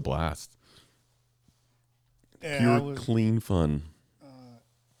 Oh, it's a blast. Yeah, pure clean fun.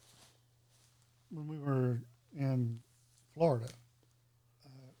 When we were in Florida,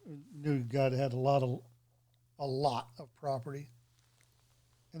 knew a guy that had a lot of property,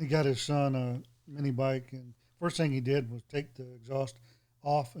 and he got his son a mini bike. And first thing he did was take the exhaust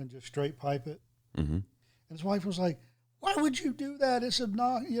off and just straight pipe it. Mm-hmm. And his wife was like, "Why would you do that?" It's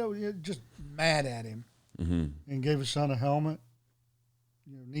just mad at him. Mm-hmm. And gave his son a helmet,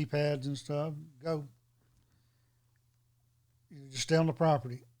 knee pads and stuff. Go. Just stay on the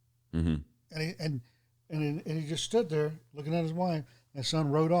property. Mm-hmm. And he just stood there looking at his wife. And his son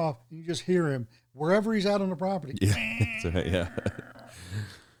rode off. And you just hear him wherever he's out on the property. Yeah, that's right. Yeah.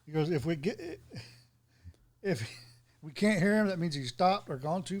 He goes, if we can't hear him, that means he stopped or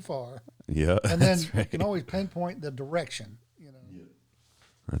gone too far. Yeah, And then that's right. you can always pinpoint the direction. Yeah.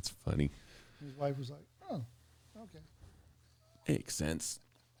 That's funny. His wife was like, "Oh, okay." Makes sense.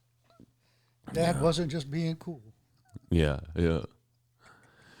 Dad wasn't just being cool. Yeah.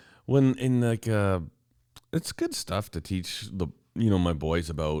 When in it's good stuff to teach my boys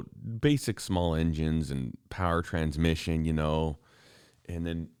about basic small engines and power transmission, and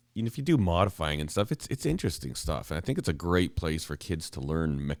then if you do modifying and stuff, it's interesting stuff, and I think it's a great place for kids to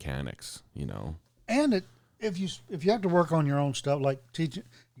learn mechanics. And if you have to work on your own stuff, like teach you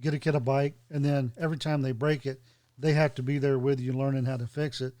get a kid a bike, and then every time they break it, they have to be there with you learning how to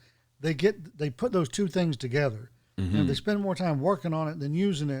fix it. They put those two things together, and if they spend more time working on it than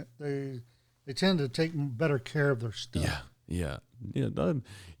using it, they tend to take better care of their stuff. Yeah. You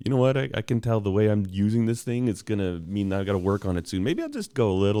know what? I can tell the way I'm using this thing, it's going to mean I got to work on it soon. Maybe I'll just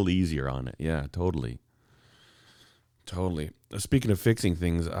go a little easier on it. Yeah, totally. Speaking of fixing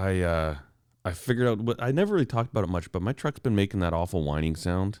things, I figured out what I never really talked about it much, but my truck's been making that awful whining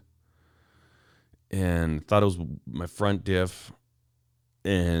sound. And thought it was my front diff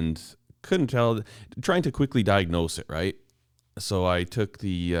and couldn't tell, trying to quickly diagnose it, right? So I took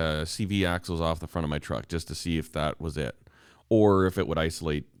the CV axles off the front of my truck just to see if that was it, or if it would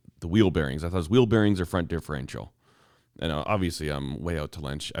isolate the wheel bearings. I thought it was wheel bearings or front differential. And obviously I'm way out to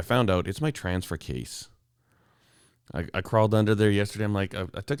lunch. I found out it's my transfer case. I crawled under there yesterday. I'm like,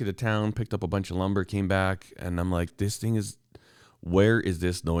 I took it to town, picked up a bunch of lumber, came back, and I'm like, this thing is, where is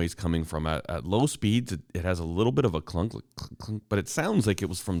this noise coming from? At low speeds, it has a little bit of a clunk, clunk, clunk, but it sounds like it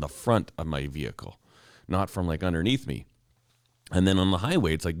was from the front of my vehicle, not from like underneath me. And then on the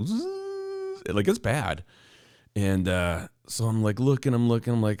highway, it's like, zzz, like it's bad. And so I'm like looking, I'm like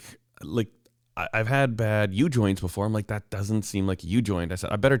I've had bad U-joints before. I'm like, that doesn't seem like a U-joint. I said,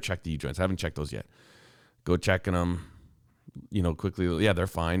 I better check the U-joints. I haven't checked those yet. Go checking them, quickly. Yeah, they're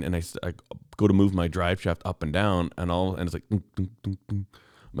fine. And I go to move my drive shaft up and down, and it's like, dunk, dunk, dunk, dunk.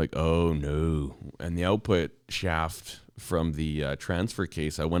 I'm like, oh no. And the output shaft from the transfer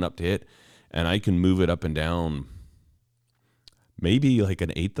case, I went up to it, and I can move it up and down maybe like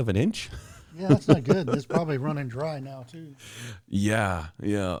 1/8 of an inch. Yeah, that's not good. It's probably running dry now too. Yeah.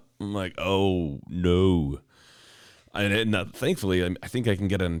 I'm like, oh no. And thankfully, I think I can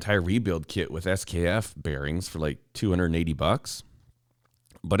get an entire rebuild kit with SKF bearings for like $280.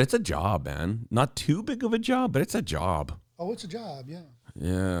 But it's a job, man. Not too big of a job, but it's a job. Oh, it's a job, yeah.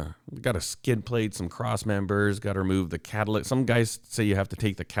 Yeah. Got to skid plate some cross members, got to remove the catalytic. Some guys say you have to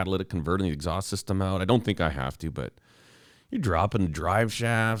take the catalytic converter and the exhaust system out. I don't think I have to, but you're dropping drive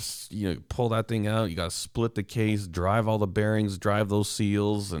shafts, pull that thing out. You got to split the case, drive all the bearings, drive those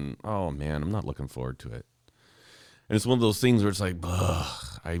seals. And oh man, I'm not looking forward to it. And it's one of those things where it's like,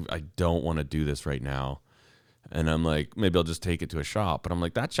 ugh, I don't want to do this right now. And I'm like, maybe I'll just take it to a shop. But I'm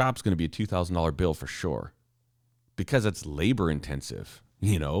like, that shop's going to be a $2,000 bill for sure. Because it's labor intensive,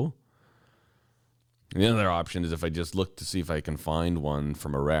 And the other option is if I just look to see if I can find one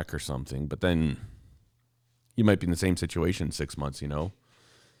from a wreck or something. But then you might be in the same situation in 6 months, Yeah,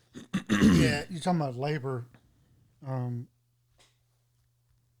 you're talking about labor.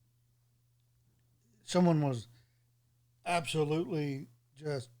 Someone was absolutely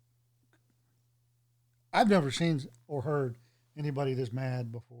just, I've never seen or heard anybody this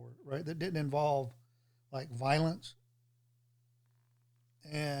mad before, right? That didn't involve like violence.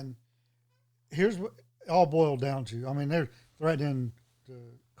 And here's what it all boiled down to. I mean, they're threatening to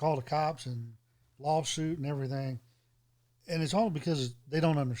call the cops and lawsuit and everything. And it's all because they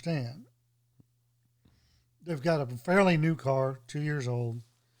don't understand. They've got a fairly new car, 2 years old,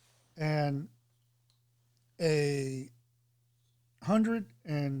 and a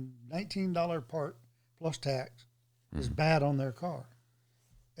 $119 part plus tax is bad on their car.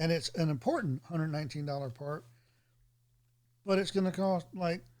 And it's an important $119 part, but it's going to cost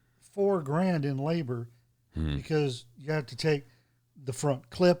like $4,000 in labor because you have to take the front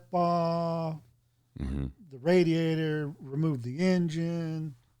clip off, the radiator, remove the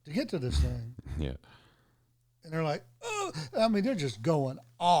engine to get to this thing. Yeah. And they're like, oh, I mean, they're just going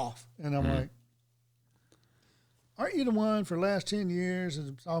off. And I'm like, aren't you the one for the last 10 years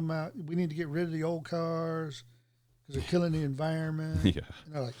that's talking about we need to get rid of the old cars because they're killing the environment? Yeah.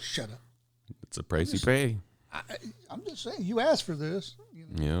 And they're like, shut up. It's a price you pay. I'm just saying, you asked for this.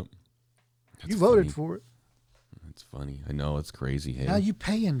 Yep. You voted for it. It's funny. I know, it's crazy. Hey? Now you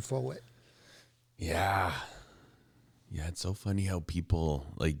paying for it. Yeah. Yeah, it's so funny how people,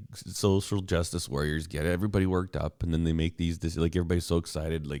 like social justice warriors, get everybody worked up, and then they make these like everybody's so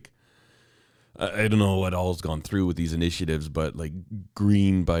excited. Like, I don't know what all's gone through with these initiatives, but like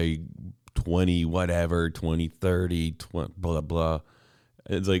green by 2030, blah, blah.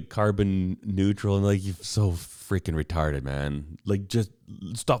 It's like carbon neutral, and like, you're so freaking retarded, man. Like, just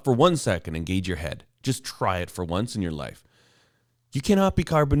stop for 1 second, engage your head. Just try it for once in your life. You cannot be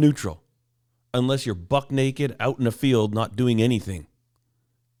carbon neutral unless you're buck naked out in a field not doing anything.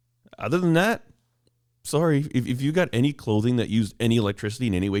 Other than that, sorry, if you got any clothing that used any electricity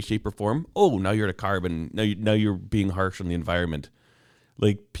in any way, shape, or form, now you're at a carbon, now you're being harsh on the environment.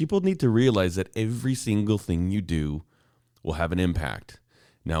 Like, people need to realize that every single thing you do will have an impact.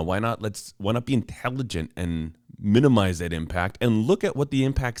 Now, why not be intelligent and minimize that impact and look at what the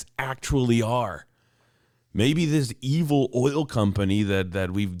impacts actually are? Maybe this evil oil company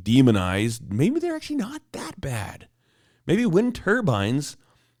that we've demonized, maybe they're actually not that bad. Maybe wind turbines,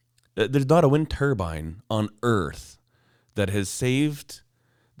 there's not a wind turbine on Earth that has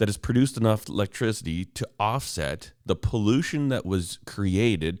produced enough electricity to offset the pollution that was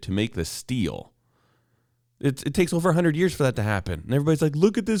created to make the steel. It takes over 100 years for that to happen. And everybody's like,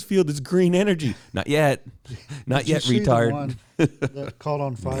 look at this field, it's green energy. Not yet. Not yet, Did you see retard. the one that caught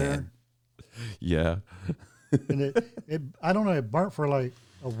on fire? Man. Yeah. And I don't know, it burnt for like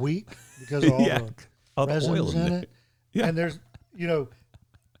a week because of all Yeah. the All the resins oil in in there. it. Yeah. And there's,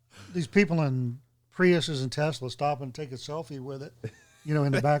 these people in Priuses and Tesla stop and take a selfie with it,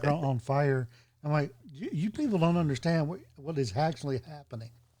 in the background on fire. I'm like, you people don't understand what is actually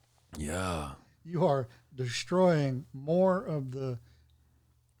happening. Yeah. You are destroying more of the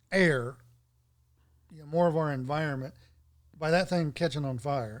air, more of our environment by that thing catching on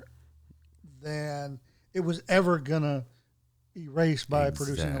fire than it was ever going to erase by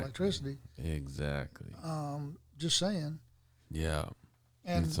producing electricity. Exactly. Just saying. Yeah.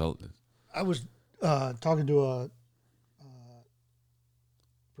 And so, I was talking to a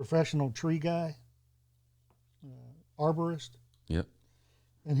professional tree guy, arborist, yep.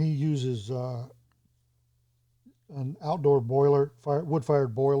 and he uses an outdoor boiler,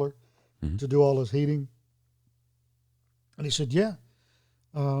 wood-fired boiler, to do all his heating. And he said, yeah,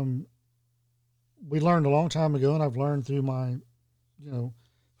 we learned a long time ago, and I've learned through my,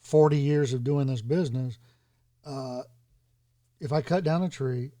 40 years of doing this business, if I cut down a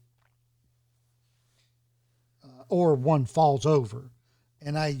tree or one falls over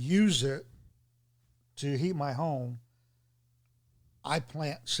and I use it to heat my home, I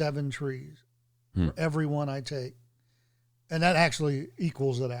plant 7 trees for every one I take. And that actually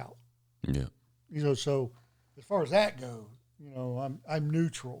equals it out. Yeah. So as far as that goes, I'm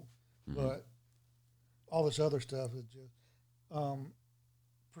neutral, but all this other stuff is just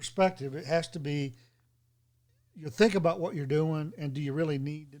perspective. It has to be, you think about what you're doing and do you really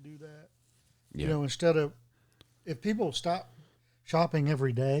need to do that? Yeah. Instead of, if people stop shopping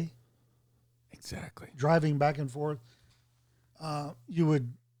every day, Exactly. driving back and forth, you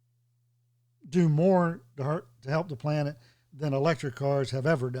would do more to help the planet than electric cars have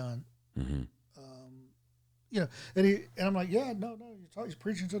ever done. Mm-hmm. And I'm like, yeah, no, he's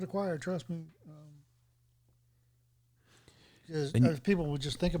preaching to the choir. Trust me, because people would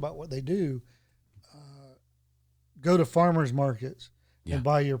just think about what they do. Go to farmers markets and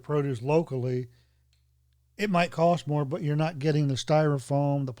buy your produce locally. It might cost more, but you're not getting the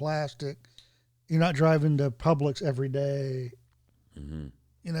styrofoam, the plastic. You're not driving to Publix every day.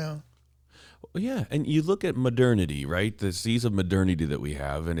 Yeah, and you look at modernity, right? The seas of modernity that we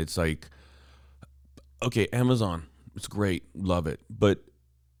have, and it's like, okay, Amazon, it's great, love it, but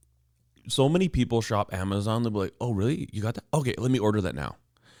so many people shop Amazon, they'll be like, oh, really? You got that? Okay, let me order that now.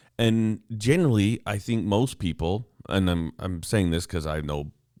 And generally, I think most people, and I'm saying this because I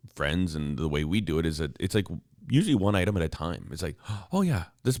know friends and the way we do it is that it's like usually one item at a time. It's like, oh yeah,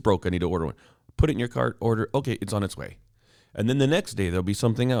 this broke, I need to order one. Put it in your cart, order, okay, it's on its way. And then the next day there'll be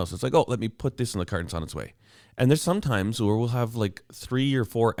something else. It's like, oh, let me put this in the cart, it's on its way. And there's sometimes where we'll have like 3 or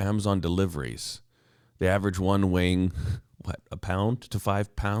 4 Amazon deliveries. The average one weighing, a pound to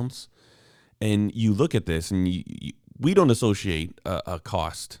 5 pounds. And you look at this and we don't associate a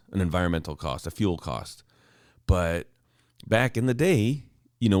cost, an environmental cost, a fuel cost. But back in the day,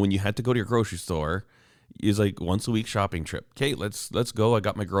 when you had to go to your grocery store, it's like once a week shopping trip. Okay, let's go. I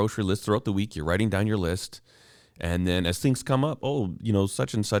got my grocery list throughout the week. You're writing down your list. And then as things come up,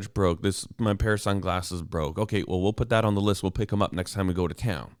 such and such broke. My pair of sunglasses broke. Okay, well, we'll put that on the list. We'll pick them up next time we go to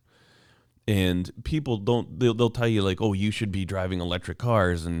town. And people they'll tell you like, oh, you should be driving electric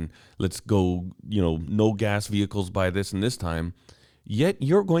cars and let's go, no gas vehicles by this and this time. Yet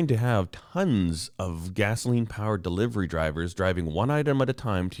you're going to have tons of gasoline powered delivery drivers driving one item at a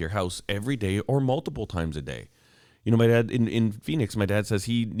time to your house every day or multiple times a day. My dad in Phoenix, my dad says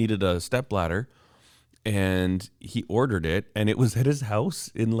he needed a stepladder and he ordered it and it was at his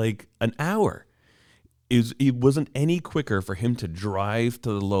house in like an hour. It wasn't any quicker for him to drive to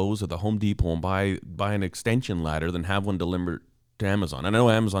the Lowe's or the Home Depot and buy an extension ladder than have one delivered to Amazon. And I know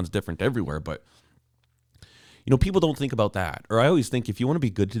Amazon's different everywhere, but people don't think about that. Or I always think if you want to be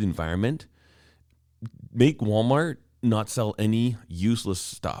good to the environment, make Walmart not sell any useless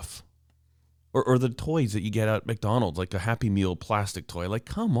stuff. Or the toys that you get at McDonald's, like a Happy Meal plastic toy. Like,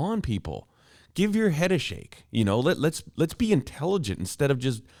 come on, people. Give your head a shake. Let's be intelligent instead of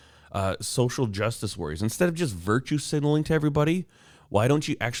just social justice worries. Instead of just virtue signaling to everybody, Why don't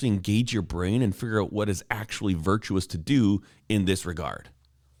you actually engage your brain and figure out what is actually virtuous to do in this regard?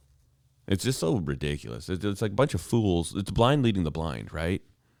 It's just so ridiculous. It's like a bunch of fools. It's blind leading the blind, right?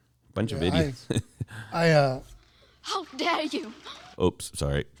 Bunch of idiots. How dare you? Oops,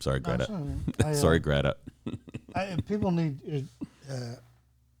 sorry, Greta. Sorry, Greta. people need.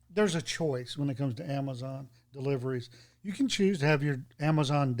 There's a choice when it comes to Amazon deliveries. You can choose to have your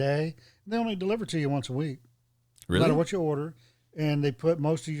Amazon Day. They only deliver to you once a week, Really? no matter what you order, and they put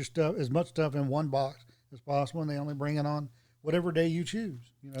most of your stuff, as much stuff, in one box as possible, and they only bring it on whatever day you choose.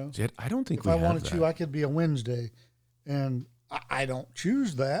 You know, See, I don't think if we I have wanted that. to, I could be a Wednesday, and I don't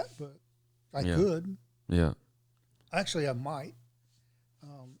choose that, but I Yeah. could. Yeah, Actually, I might.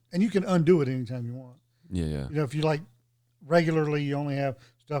 And you can undo it anytime you want. yeah, yeah. You know, if you like regularly, you only have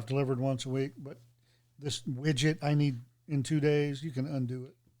stuff delivered once a week, but this widget I need in 2 days, you can undo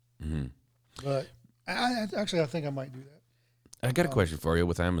it. Mm-hmm. But I think I might do that. I got a question for you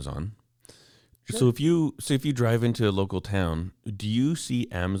with Amazon. Sure. So if you drive into a local town, do you see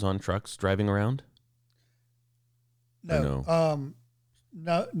Amazon trucks driving around? No,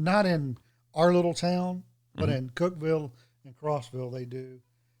 no, not in our little town, but in Cookville and Crossville they do.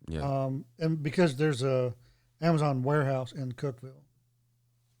 Yeah. And because there's a Amazon warehouse in Cookville.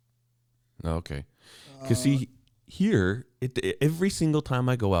 Oh, okay. Because see, here, every single time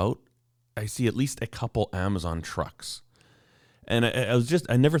I go out, I see at least a couple Amazon trucks. And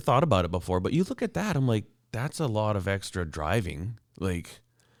I never thought about it before, but you look at that, I'm like, that's a lot of extra driving. Like,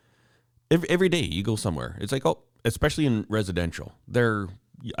 every day you go somewhere, it's like, oh, especially in residential,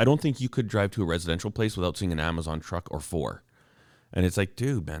 I don't think you could drive to a residential place without seeing an Amazon truck or 4. And it's like,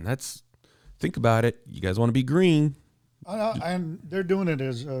 dude, man, think about it. You guys want to be green. And they're doing it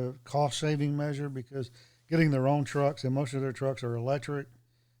as a cost-saving measure because getting their own trucks, and most of their trucks are electric,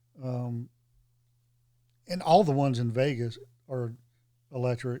 and all the ones in Vegas are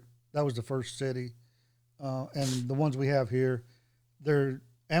electric. That was the first city. And the ones we have here, they're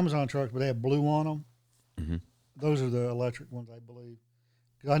Amazon trucks, but they have blue on them. Mm-hmm. Those are the electric ones, I believe.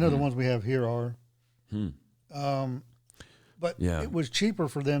 Because I know the ones we have here are. But Yeah. it was cheaper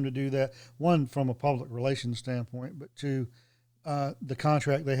for them to do that, one, from a public relations standpoint, but two, the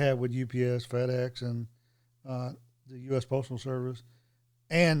contract they have with UPS, FedEx, and the U.S. Postal Service,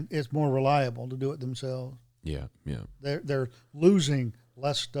 and it's more reliable to do it themselves. Yeah, yeah. They're losing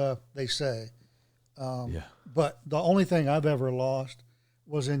less stuff, they say. Yeah. But the only thing I've ever lost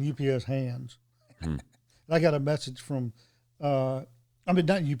was in UPS hands. I got a message from, not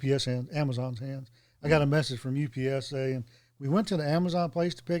UPS hands, Amazon's hands. I got a message from UPS saying, we went to the Amazon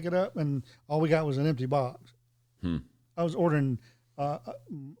place to pick it up, and all we got was an empty box. I was ordering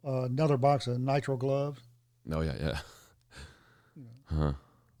another box of nitro gloves. Oh, yeah.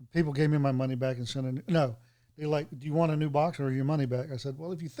 People gave me my money back and sent it. No, they're like, do you want a new box or your money back? I said,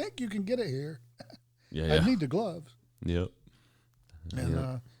 well, if you think you can get it here, Yeah, I need the gloves. Yep.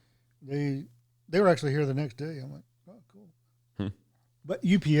 And they were actually here the next day. I'm like, oh, cool. But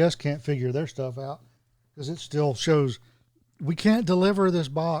UPS can't figure their stuff out because it still shows we can't deliver this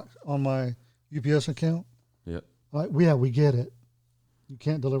box on my UPS account. Yep. Like, we get it. You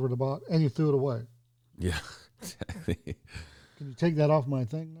can't deliver the box, and you threw it away. Yeah, exactly. Can you take that off my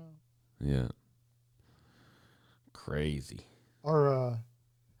thing now? Yeah. Crazy. I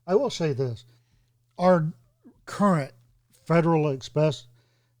will say this. Our current Federal Express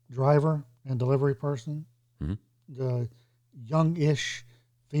driver and delivery person, the youngish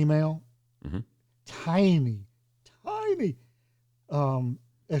female, tiny,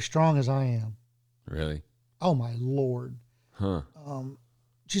 as strong as I am. Really? Oh my Lord. Huh.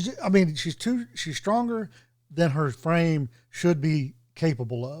 She's stronger than her frame should be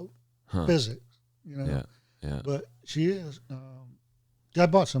capable of physics, you know. Yeah, yeah. But she is. I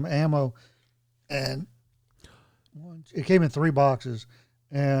bought some ammo, and it came in 3 boxes,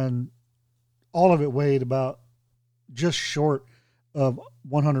 and all of it weighed about just short of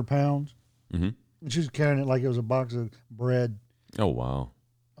 100 pounds. Mm-hmm. And she was carrying it like it was a box of bread. Oh, wow.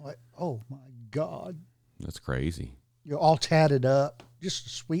 I'm like, oh my God. That's crazy. You're all tatted up. Just a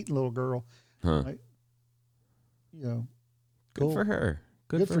sweet little girl. Huh. Like, you know, Good cool. for her.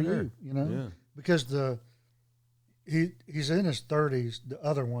 Good for her. you, you know? Yeah. Because he's in his 30s, the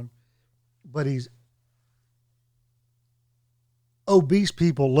other one, but he's obese.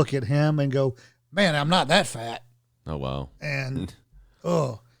 People look at him and go, man, I'm not that fat. Oh, wow. And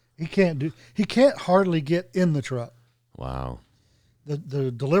he can't hardly get in the truck. Wow.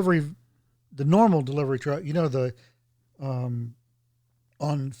 The normal delivery truck, you know,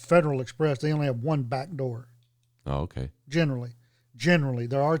 on Federal Express, they only have one back door. Oh, okay. Generally,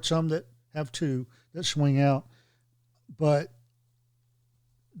 there are some that have 2 that swing out, but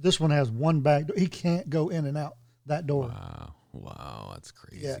This one has one back door. He can't go in and out that door. Wow, that's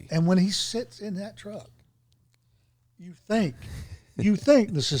crazy. Yeah, and when he sits in that truck, you think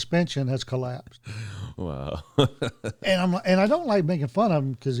the suspension has collapsed. Wow. And I don't like making fun of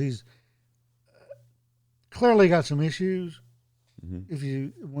him because he's clearly got some issues. Mm-hmm. If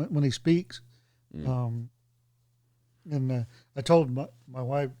you when he speaks, and I told my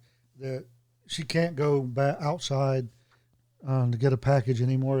wife that she can't go back outside to get a package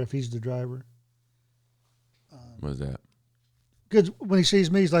anymore if he's the driver. What is that? Because when he sees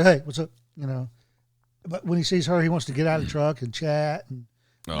me, he's like, "Hey, what's up?" You know. But when he sees her, he wants to get out of the truck and chat. And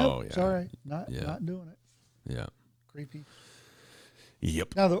nope, yeah. sorry, not doing it. Yeah. Creepy.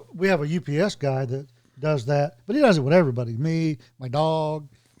 Yep. Now we have a UPS guy that does that, but he does it with everybody. Me, my dog,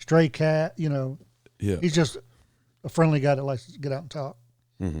 stray cat. You know. Yeah. He's just a friendly guy that likes to get out and talk.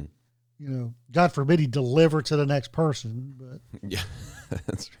 Mm-hmm. You know, God forbid he deliver to the next person, but Yeah,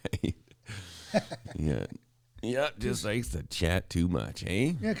 that's right. Yeah. Yeah, just likes to chat too much,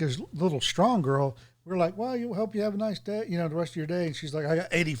 eh? yeah, because little strong girl, we're like, well, you hope you have a nice day, you know, the rest of your day, and she's like, I got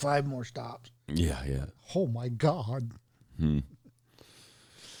 85 more stops. Yeah. Oh my God.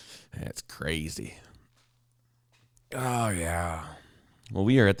 That's crazy. Oh, yeah. Well,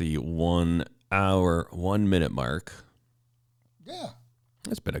 we are at the 1 hour, 1 minute mark. Yeah,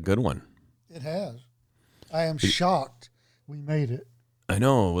 That's been a good one. it has. I am shocked we made it. I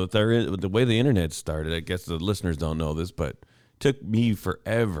know with the way the internet started, I guess the listeners don't know this, but it took me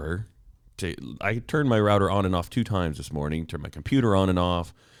forever I turned my router on and off 2 times this morning, turned my computer on and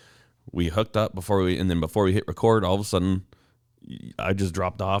off. We hooked up before we hit record, all of a sudden I just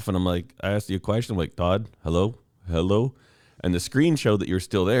dropped off and I'm like, I asked you a question, I'm like, Todd, hello? And the screen showed that you're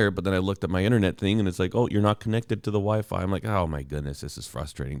still there, but then I looked at my internet thing and it's like, oh, you're not connected to the Wi-Fi. I'm like, oh my goodness, this is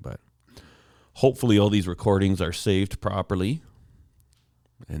frustrating, but hopefully all these recordings are saved properly.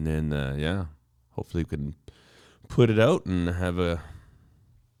 And then, hopefully we can put it out and have a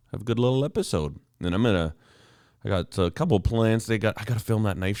good little episode. And I got a couple of plans. I got to film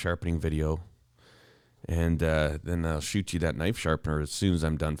that knife sharpening video. And then I'll shoot you that knife sharpener as soon as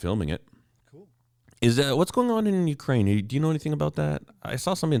I'm done filming it. Cool. Is what's going on in Ukraine? Do you know anything about that? I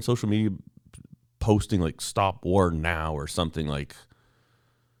saw somebody on social media posting like "Stop War Now" or something like.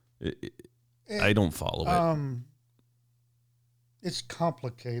 I don't follow it. It's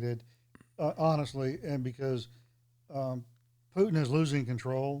complicated, honestly, and because Putin is losing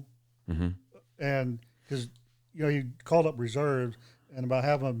control, and because he called up reserves, and about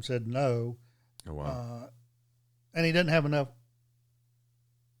half of them said no. Oh, wow. And he doesn't have enough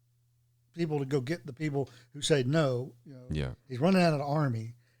people to go get the people who say no. Yeah. He's running out of the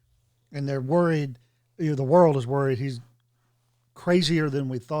army, and they're worried. The world is worried he's crazier than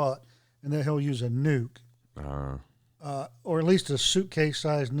we thought, and that he'll use a nuke, or at least a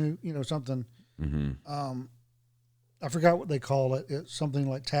suitcase-sized nuke. Something. I forgot what they call it. It's something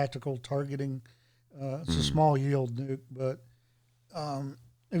like tactical targeting. It's a small yield nuke, but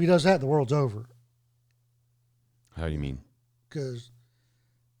if he does that, the world's over. How do you mean? Because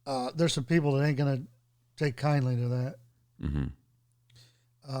there's some people that ain't going to take kindly to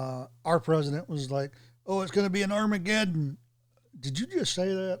that. Our president was like, oh, it's going to be an Armageddon. Did you just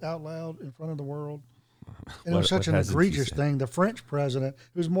say that out loud in front of the world? And it was such an egregious thing. The French president,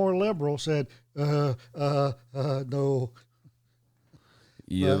 who's more liberal, said, no.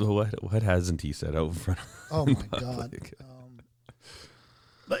 Yeah, what hasn't he said out front? Oh, my God.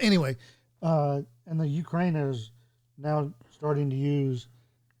 But anyway, and the Ukraine is now starting to use,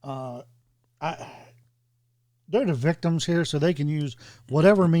 they're the victims here, so they can use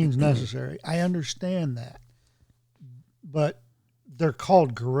whatever means necessary. I understand that. But they're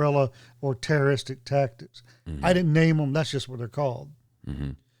called guerrilla or terroristic tactics. I didn't name them. That's just what they're called.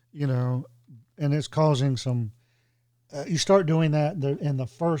 And it's causing some, you start doing that, and the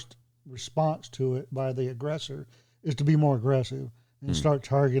first response to it by the aggressor is to be more aggressive and start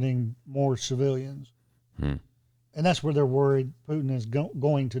targeting more civilians. And that's where they're worried Putin is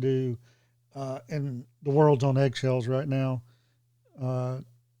going to do. And the world's on eggshells right now,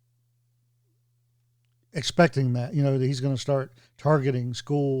 expecting that, that he's going to start targeting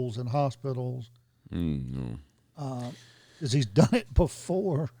schools and hospitals. Because he's done it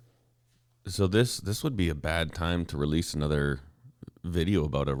before. So this would be a bad time to release another video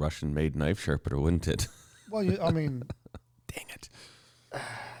about a Russian-made knife sharpener, wouldn't it? Well, I mean, dang it!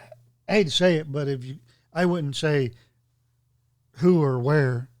 I hate to say it, but I wouldn't say who or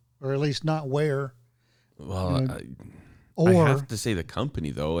where, or at least not where. Well, I have to say the company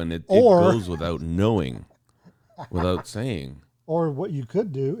though, and it goes without knowing, without saying. Or what you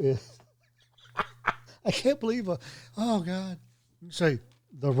could do is, I can't believe oh God, you say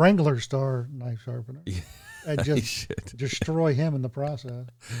the Wrangler Star knife sharpener and He just should. destroy him in the process.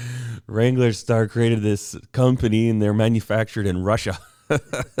 Wrangler Star created this company and they're manufactured in Russia.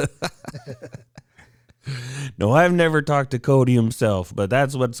 No, I've never talked to Cody himself, but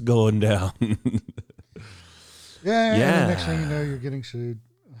that's what's going down. Yeah, Yeah. and the next thing you know, you're getting sued.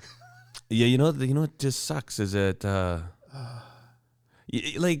 Yeah, you know what just sucks is that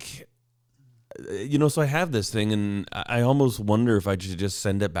like so I have this thing and I almost wonder if I should just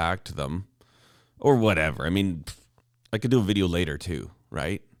send it back to them or whatever. I mean, I could do a video later too,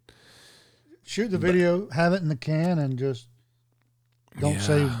 right? Shoot the video, have it in the can, and just don't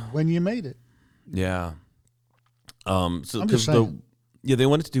say when you made it. Yeah. So I'm just because saying. they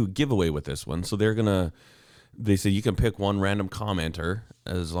wanted to do a giveaway with this one, so they say you can pick one random commenter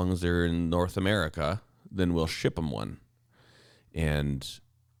as long as they're in North America, then we'll ship them one. And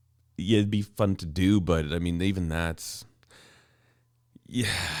yeah, it'd be fun to do, but I mean, even that's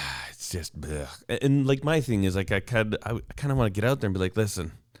it's just blech. And like my thing is like I kind of want to get out there and be like,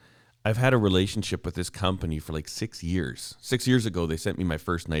 listen, I've had a relationship with this company for like 6 years. 6 years ago, they sent me my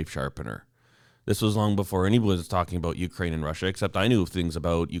first knife sharpener. This was long before anyone was talking about Ukraine and Russia, except I knew things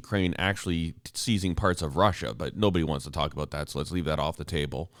about Ukraine actually seizing parts of Russia, but nobody wants to talk about that, so let's leave that off the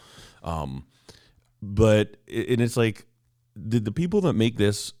table. But it's like, the people that make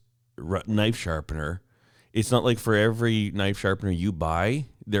this knife sharpener, it's not like for every knife sharpener you buy,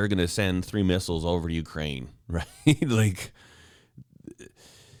 they're going to send 3 missiles over to Ukraine, right? Like...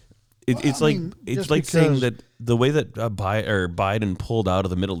 It's like saying that the way that Biden pulled out of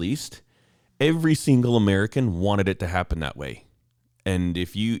the Middle East, every single American wanted it to happen that way. And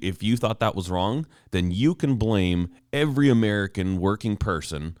if you thought that was wrong, then you can blame every American working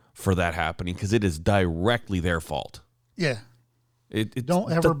person for that happening because it is directly their fault. Yeah.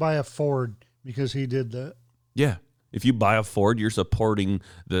 Don't ever buy a Ford because he did that. Yeah. If you buy a Ford, you're supporting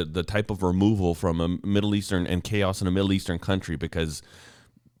the type of removal from a Middle Eastern and chaos in a Middle Eastern country because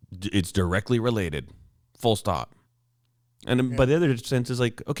it's directly related, full stop. And by the other sense is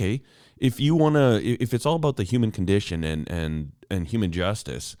like, okay, if it's all about the human condition and human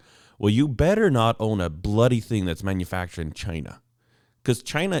justice, well, you better not own a bloody thing that's manufactured in China, because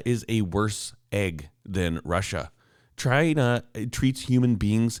China is a worse egg than Russia. China treats human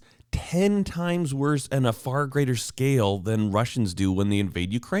beings 10 times worse and a far greater scale than Russians do when they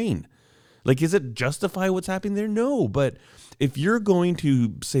invade Ukraine. Like, is it justify what's happening there? No, but if you're going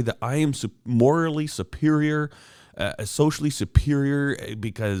to say that I am morally superior, socially superior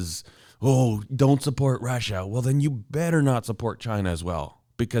because, don't support Russia, well, then you better not support China as well.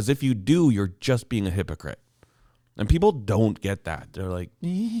 Because if you do, you're just being a hypocrite. And people don't get that. They're like,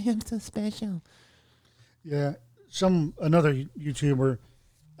 I'm so special. Yeah. Another YouTuber,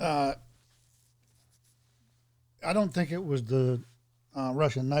 I don't think it was the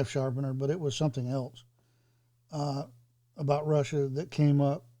Russian knife sharpener, but it was something else about Russia that came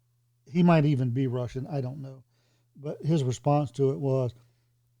up. He might even be Russian, I don't know. But his response to it was,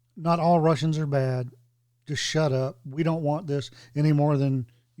 not all Russians are bad. Just shut up. We don't want this any more than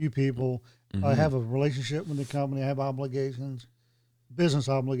you people. Mm-hmm. I have a relationship with the company. I have obligations, business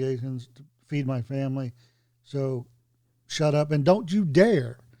obligations to feed my family. So shut up. And don't you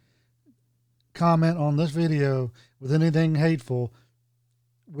dare comment on this video with anything hateful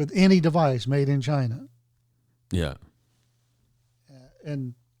with any device made in China. Yeah.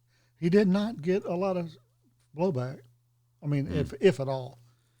 And he did not get a lot of blowback. I mean, if at all.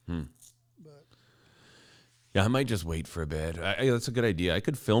 But yeah, I might just wait for a bit. That's a good idea. I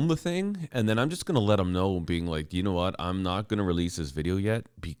could film the thing, and then I'm just going to let them know, being like, you know what? I'm not going to release this video yet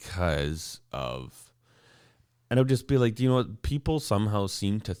because of... And I'll just be like, you know what? People somehow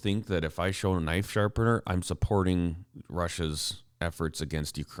seem to think that if I show a knife sharpener, I'm supporting Russia's efforts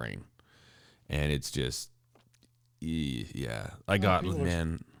against Ukraine. And it's just... Yeah.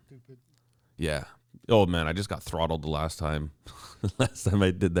 Yeah. Oh, man, I just got throttled the last time. Last time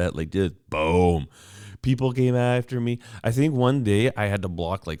I did that, like, just boom. People came after me. I think one day I had to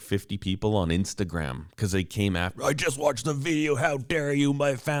block like 50 people on Instagram because they came after. I just watched the video. How dare you?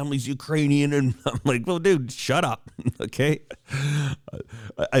 My family's Ukrainian. And I'm like, well, dude, shut up. Okay.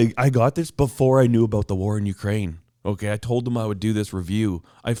 I got this before I knew about the war in Ukraine. Okay. I told them I would do this review.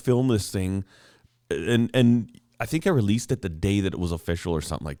 I filmed this thing and I think I released it the day that it was official or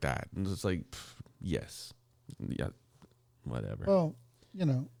something like that. And it's like, yes. Yeah. Whatever. Well, you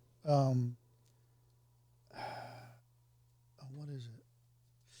know, what is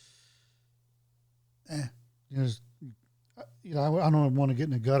it? I don't want to get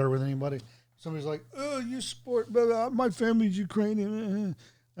in the gutter with anybody. Somebody's like, "Oh, you support my family's Ukrainian."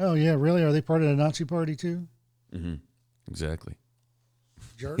 Oh yeah, really? Are they part of the Nazi party too? Mm-hmm. Exactly.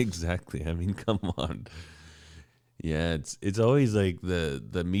 jerks. Exactly. I mean, come on. Yeah, it's always like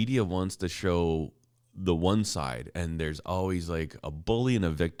the media wants to show the one side, and there's always like a bully and a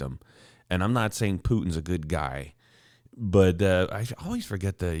victim. And I'm not saying Putin's a good guy, but I always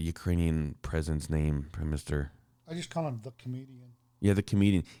forget the Ukrainian president's name, Prime Minister. I just call him the comedian. Yeah, the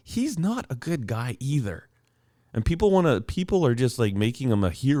comedian. He's not a good guy either. And people are just like making him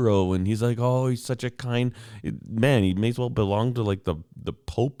a hero, and he's like, oh, he's such a kind man. He may as well belong to like the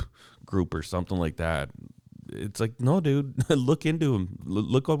Pope group or something like that. It's like, no, dude, look into him.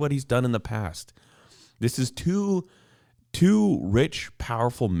 Look at what he's done in the past. This is two rich,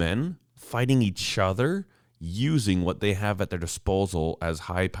 powerful men fighting each other, using what they have at their disposal as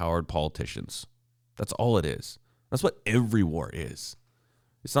high-powered politicians. That's all it is. That's what every war is.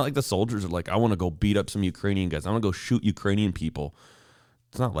 It's not like the soldiers are like, I want to go beat up some Ukrainian guys. I want to go shoot Ukrainian people.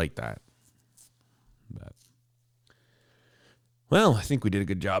 It's not like that. But, well, I think we did a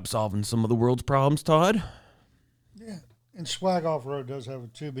good job solving some of the world's problems, Todd. Yeah. And Swag Off Road does have a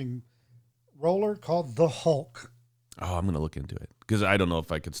tubing roller called the Hulk. Oh, I'm going to look into it. Because I don't know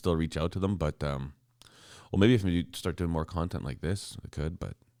if I could still reach out to them. But, well, maybe if we start doing more content like this, I could.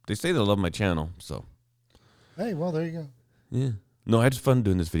 But they say they love my channel, so. Hey, well, there you go. Yeah. No, I had fun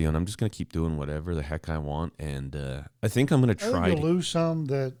doing this video, and I'm just going to keep doing whatever the heck I want. And I think I'm going to try You'll lose some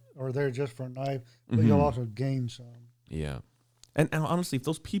that are there just for a knife, but you'll also gain some. Yeah. And honestly, if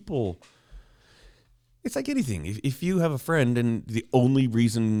those people, it's like anything. If you have a friend and the only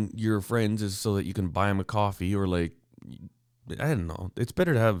reason you're friends is so that you can buy him a coffee or like, I don't know. It's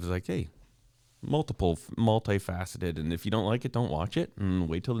better to have like, hey, multifaceted. And if you don't like it, don't watch it and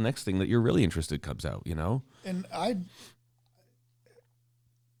wait till the next thing that you're really interested comes out, you know? And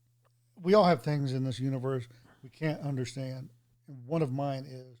we all have things in this universe we can't understand. And one of mine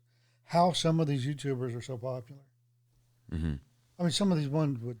is how some of these YouTubers are so popular. Mm-hmm. I mean, some of these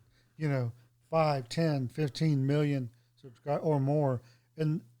ones would, 5, 10, 15 million subscribers or more.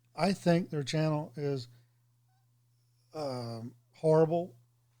 And I think their channel is horrible,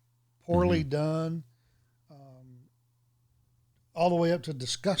 poorly done, all the way up to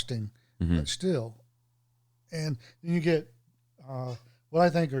disgusting, but still. And then you get what I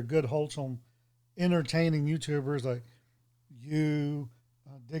think are good, wholesome, entertaining YouTubers like you,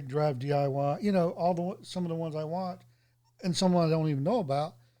 Dig Drive DIY, some of the ones I watch, and some I don't even know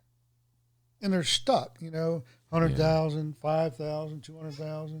about, and they're stuck, 100,000, 5,000,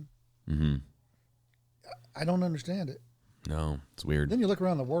 200,000. Mm-hmm. I don't understand it. No, it's weird. Then you look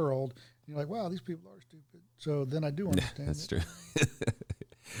around the world, and you're like, wow, these people are stupid. So then I do understand That's it. true.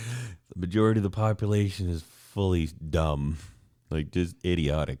 The majority of the population is fully dumb, like just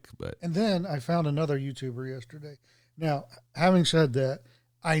idiotic. But And then I found another YouTuber yesterday. Now, having said that,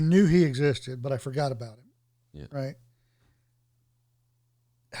 I knew he existed, but I forgot about him. Yeah. Right?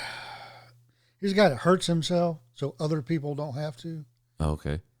 He's a guy that hurts himself so other people don't have to. oh,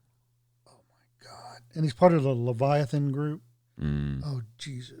 okay. God. And he's part of the Leviathan group. Mm. Oh,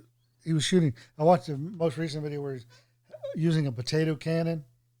 Jesus. He was shooting. I watched the most recent video where he's using a potato cannon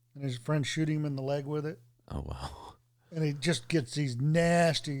and his friend shooting him in the leg with it. Oh wow. And he just gets these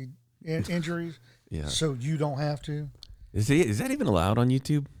nasty injuries Yeah. so you don't have to. Is that even allowed on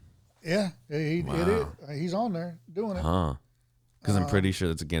YouTube? Yeah, it Wow. is. He's on there doing it. Huh. Because I'm pretty sure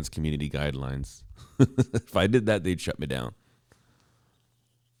that's against community guidelines. If I did that, they'd shut me down.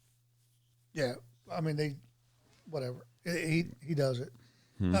 Yeah, I mean whatever. He does it.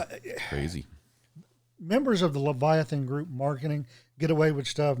 Crazy. Members of the Leviathan group marketing get away with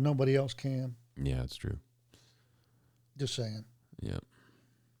stuff nobody else can. Yeah, that's true. Just saying. Yeah.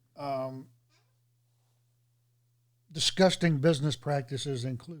 Disgusting business practices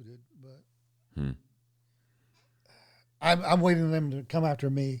included, but Hmm. I'm waiting for them to come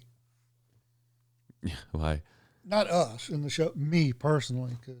after me, Why? not us in the show. Me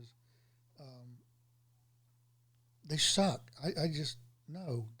personally, because they suck. I just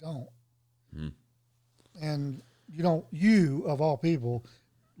no, don't. And you of all people,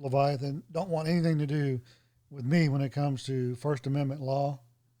 Leviathan, don't want anything to do with me when it comes to First Amendment law.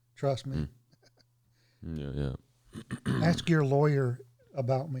 Trust me. Yeah. Ask your lawyer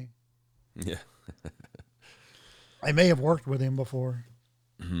about me. Yeah. I may have worked with him before.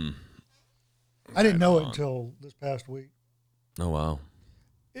 I didn't know it until this past week. Oh wow.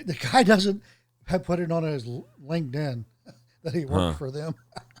 The guy doesn't have put it on his LinkedIn that he worked for them.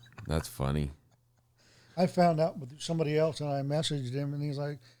 That's funny. I found out with somebody else, and I messaged him, and he's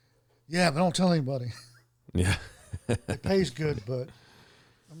like, "Yeah, but don't tell anybody. Yeah. It pays good." But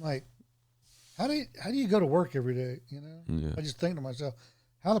I'm like, how do you go to work every day? Yeah. I just think to myself,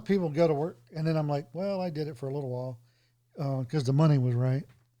 how do people go to work? And then I'm like, well, I did it for a little while. because the money was right.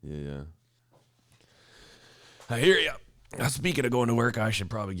 Yeah. I hear you. Speaking of going to work, I should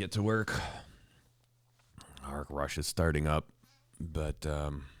probably get to work. Our rush is starting up. But,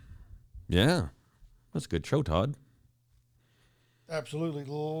 yeah. That's a good show, Todd. Absolutely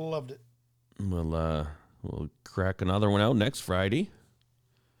loved it. We'll crack another one out next Friday.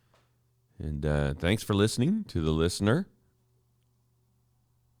 And thanks for listening to the listener.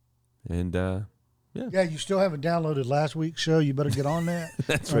 And, Yeah, you still haven't downloaded last week's show. You better get on that.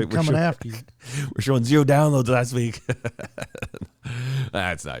 That's I'm right. coming after you. We're showing 0 downloads last week.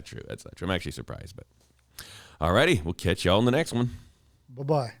 That's not true. I'm actually surprised. But all righty, we'll catch y'all in the next one.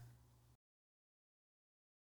 Bye-bye.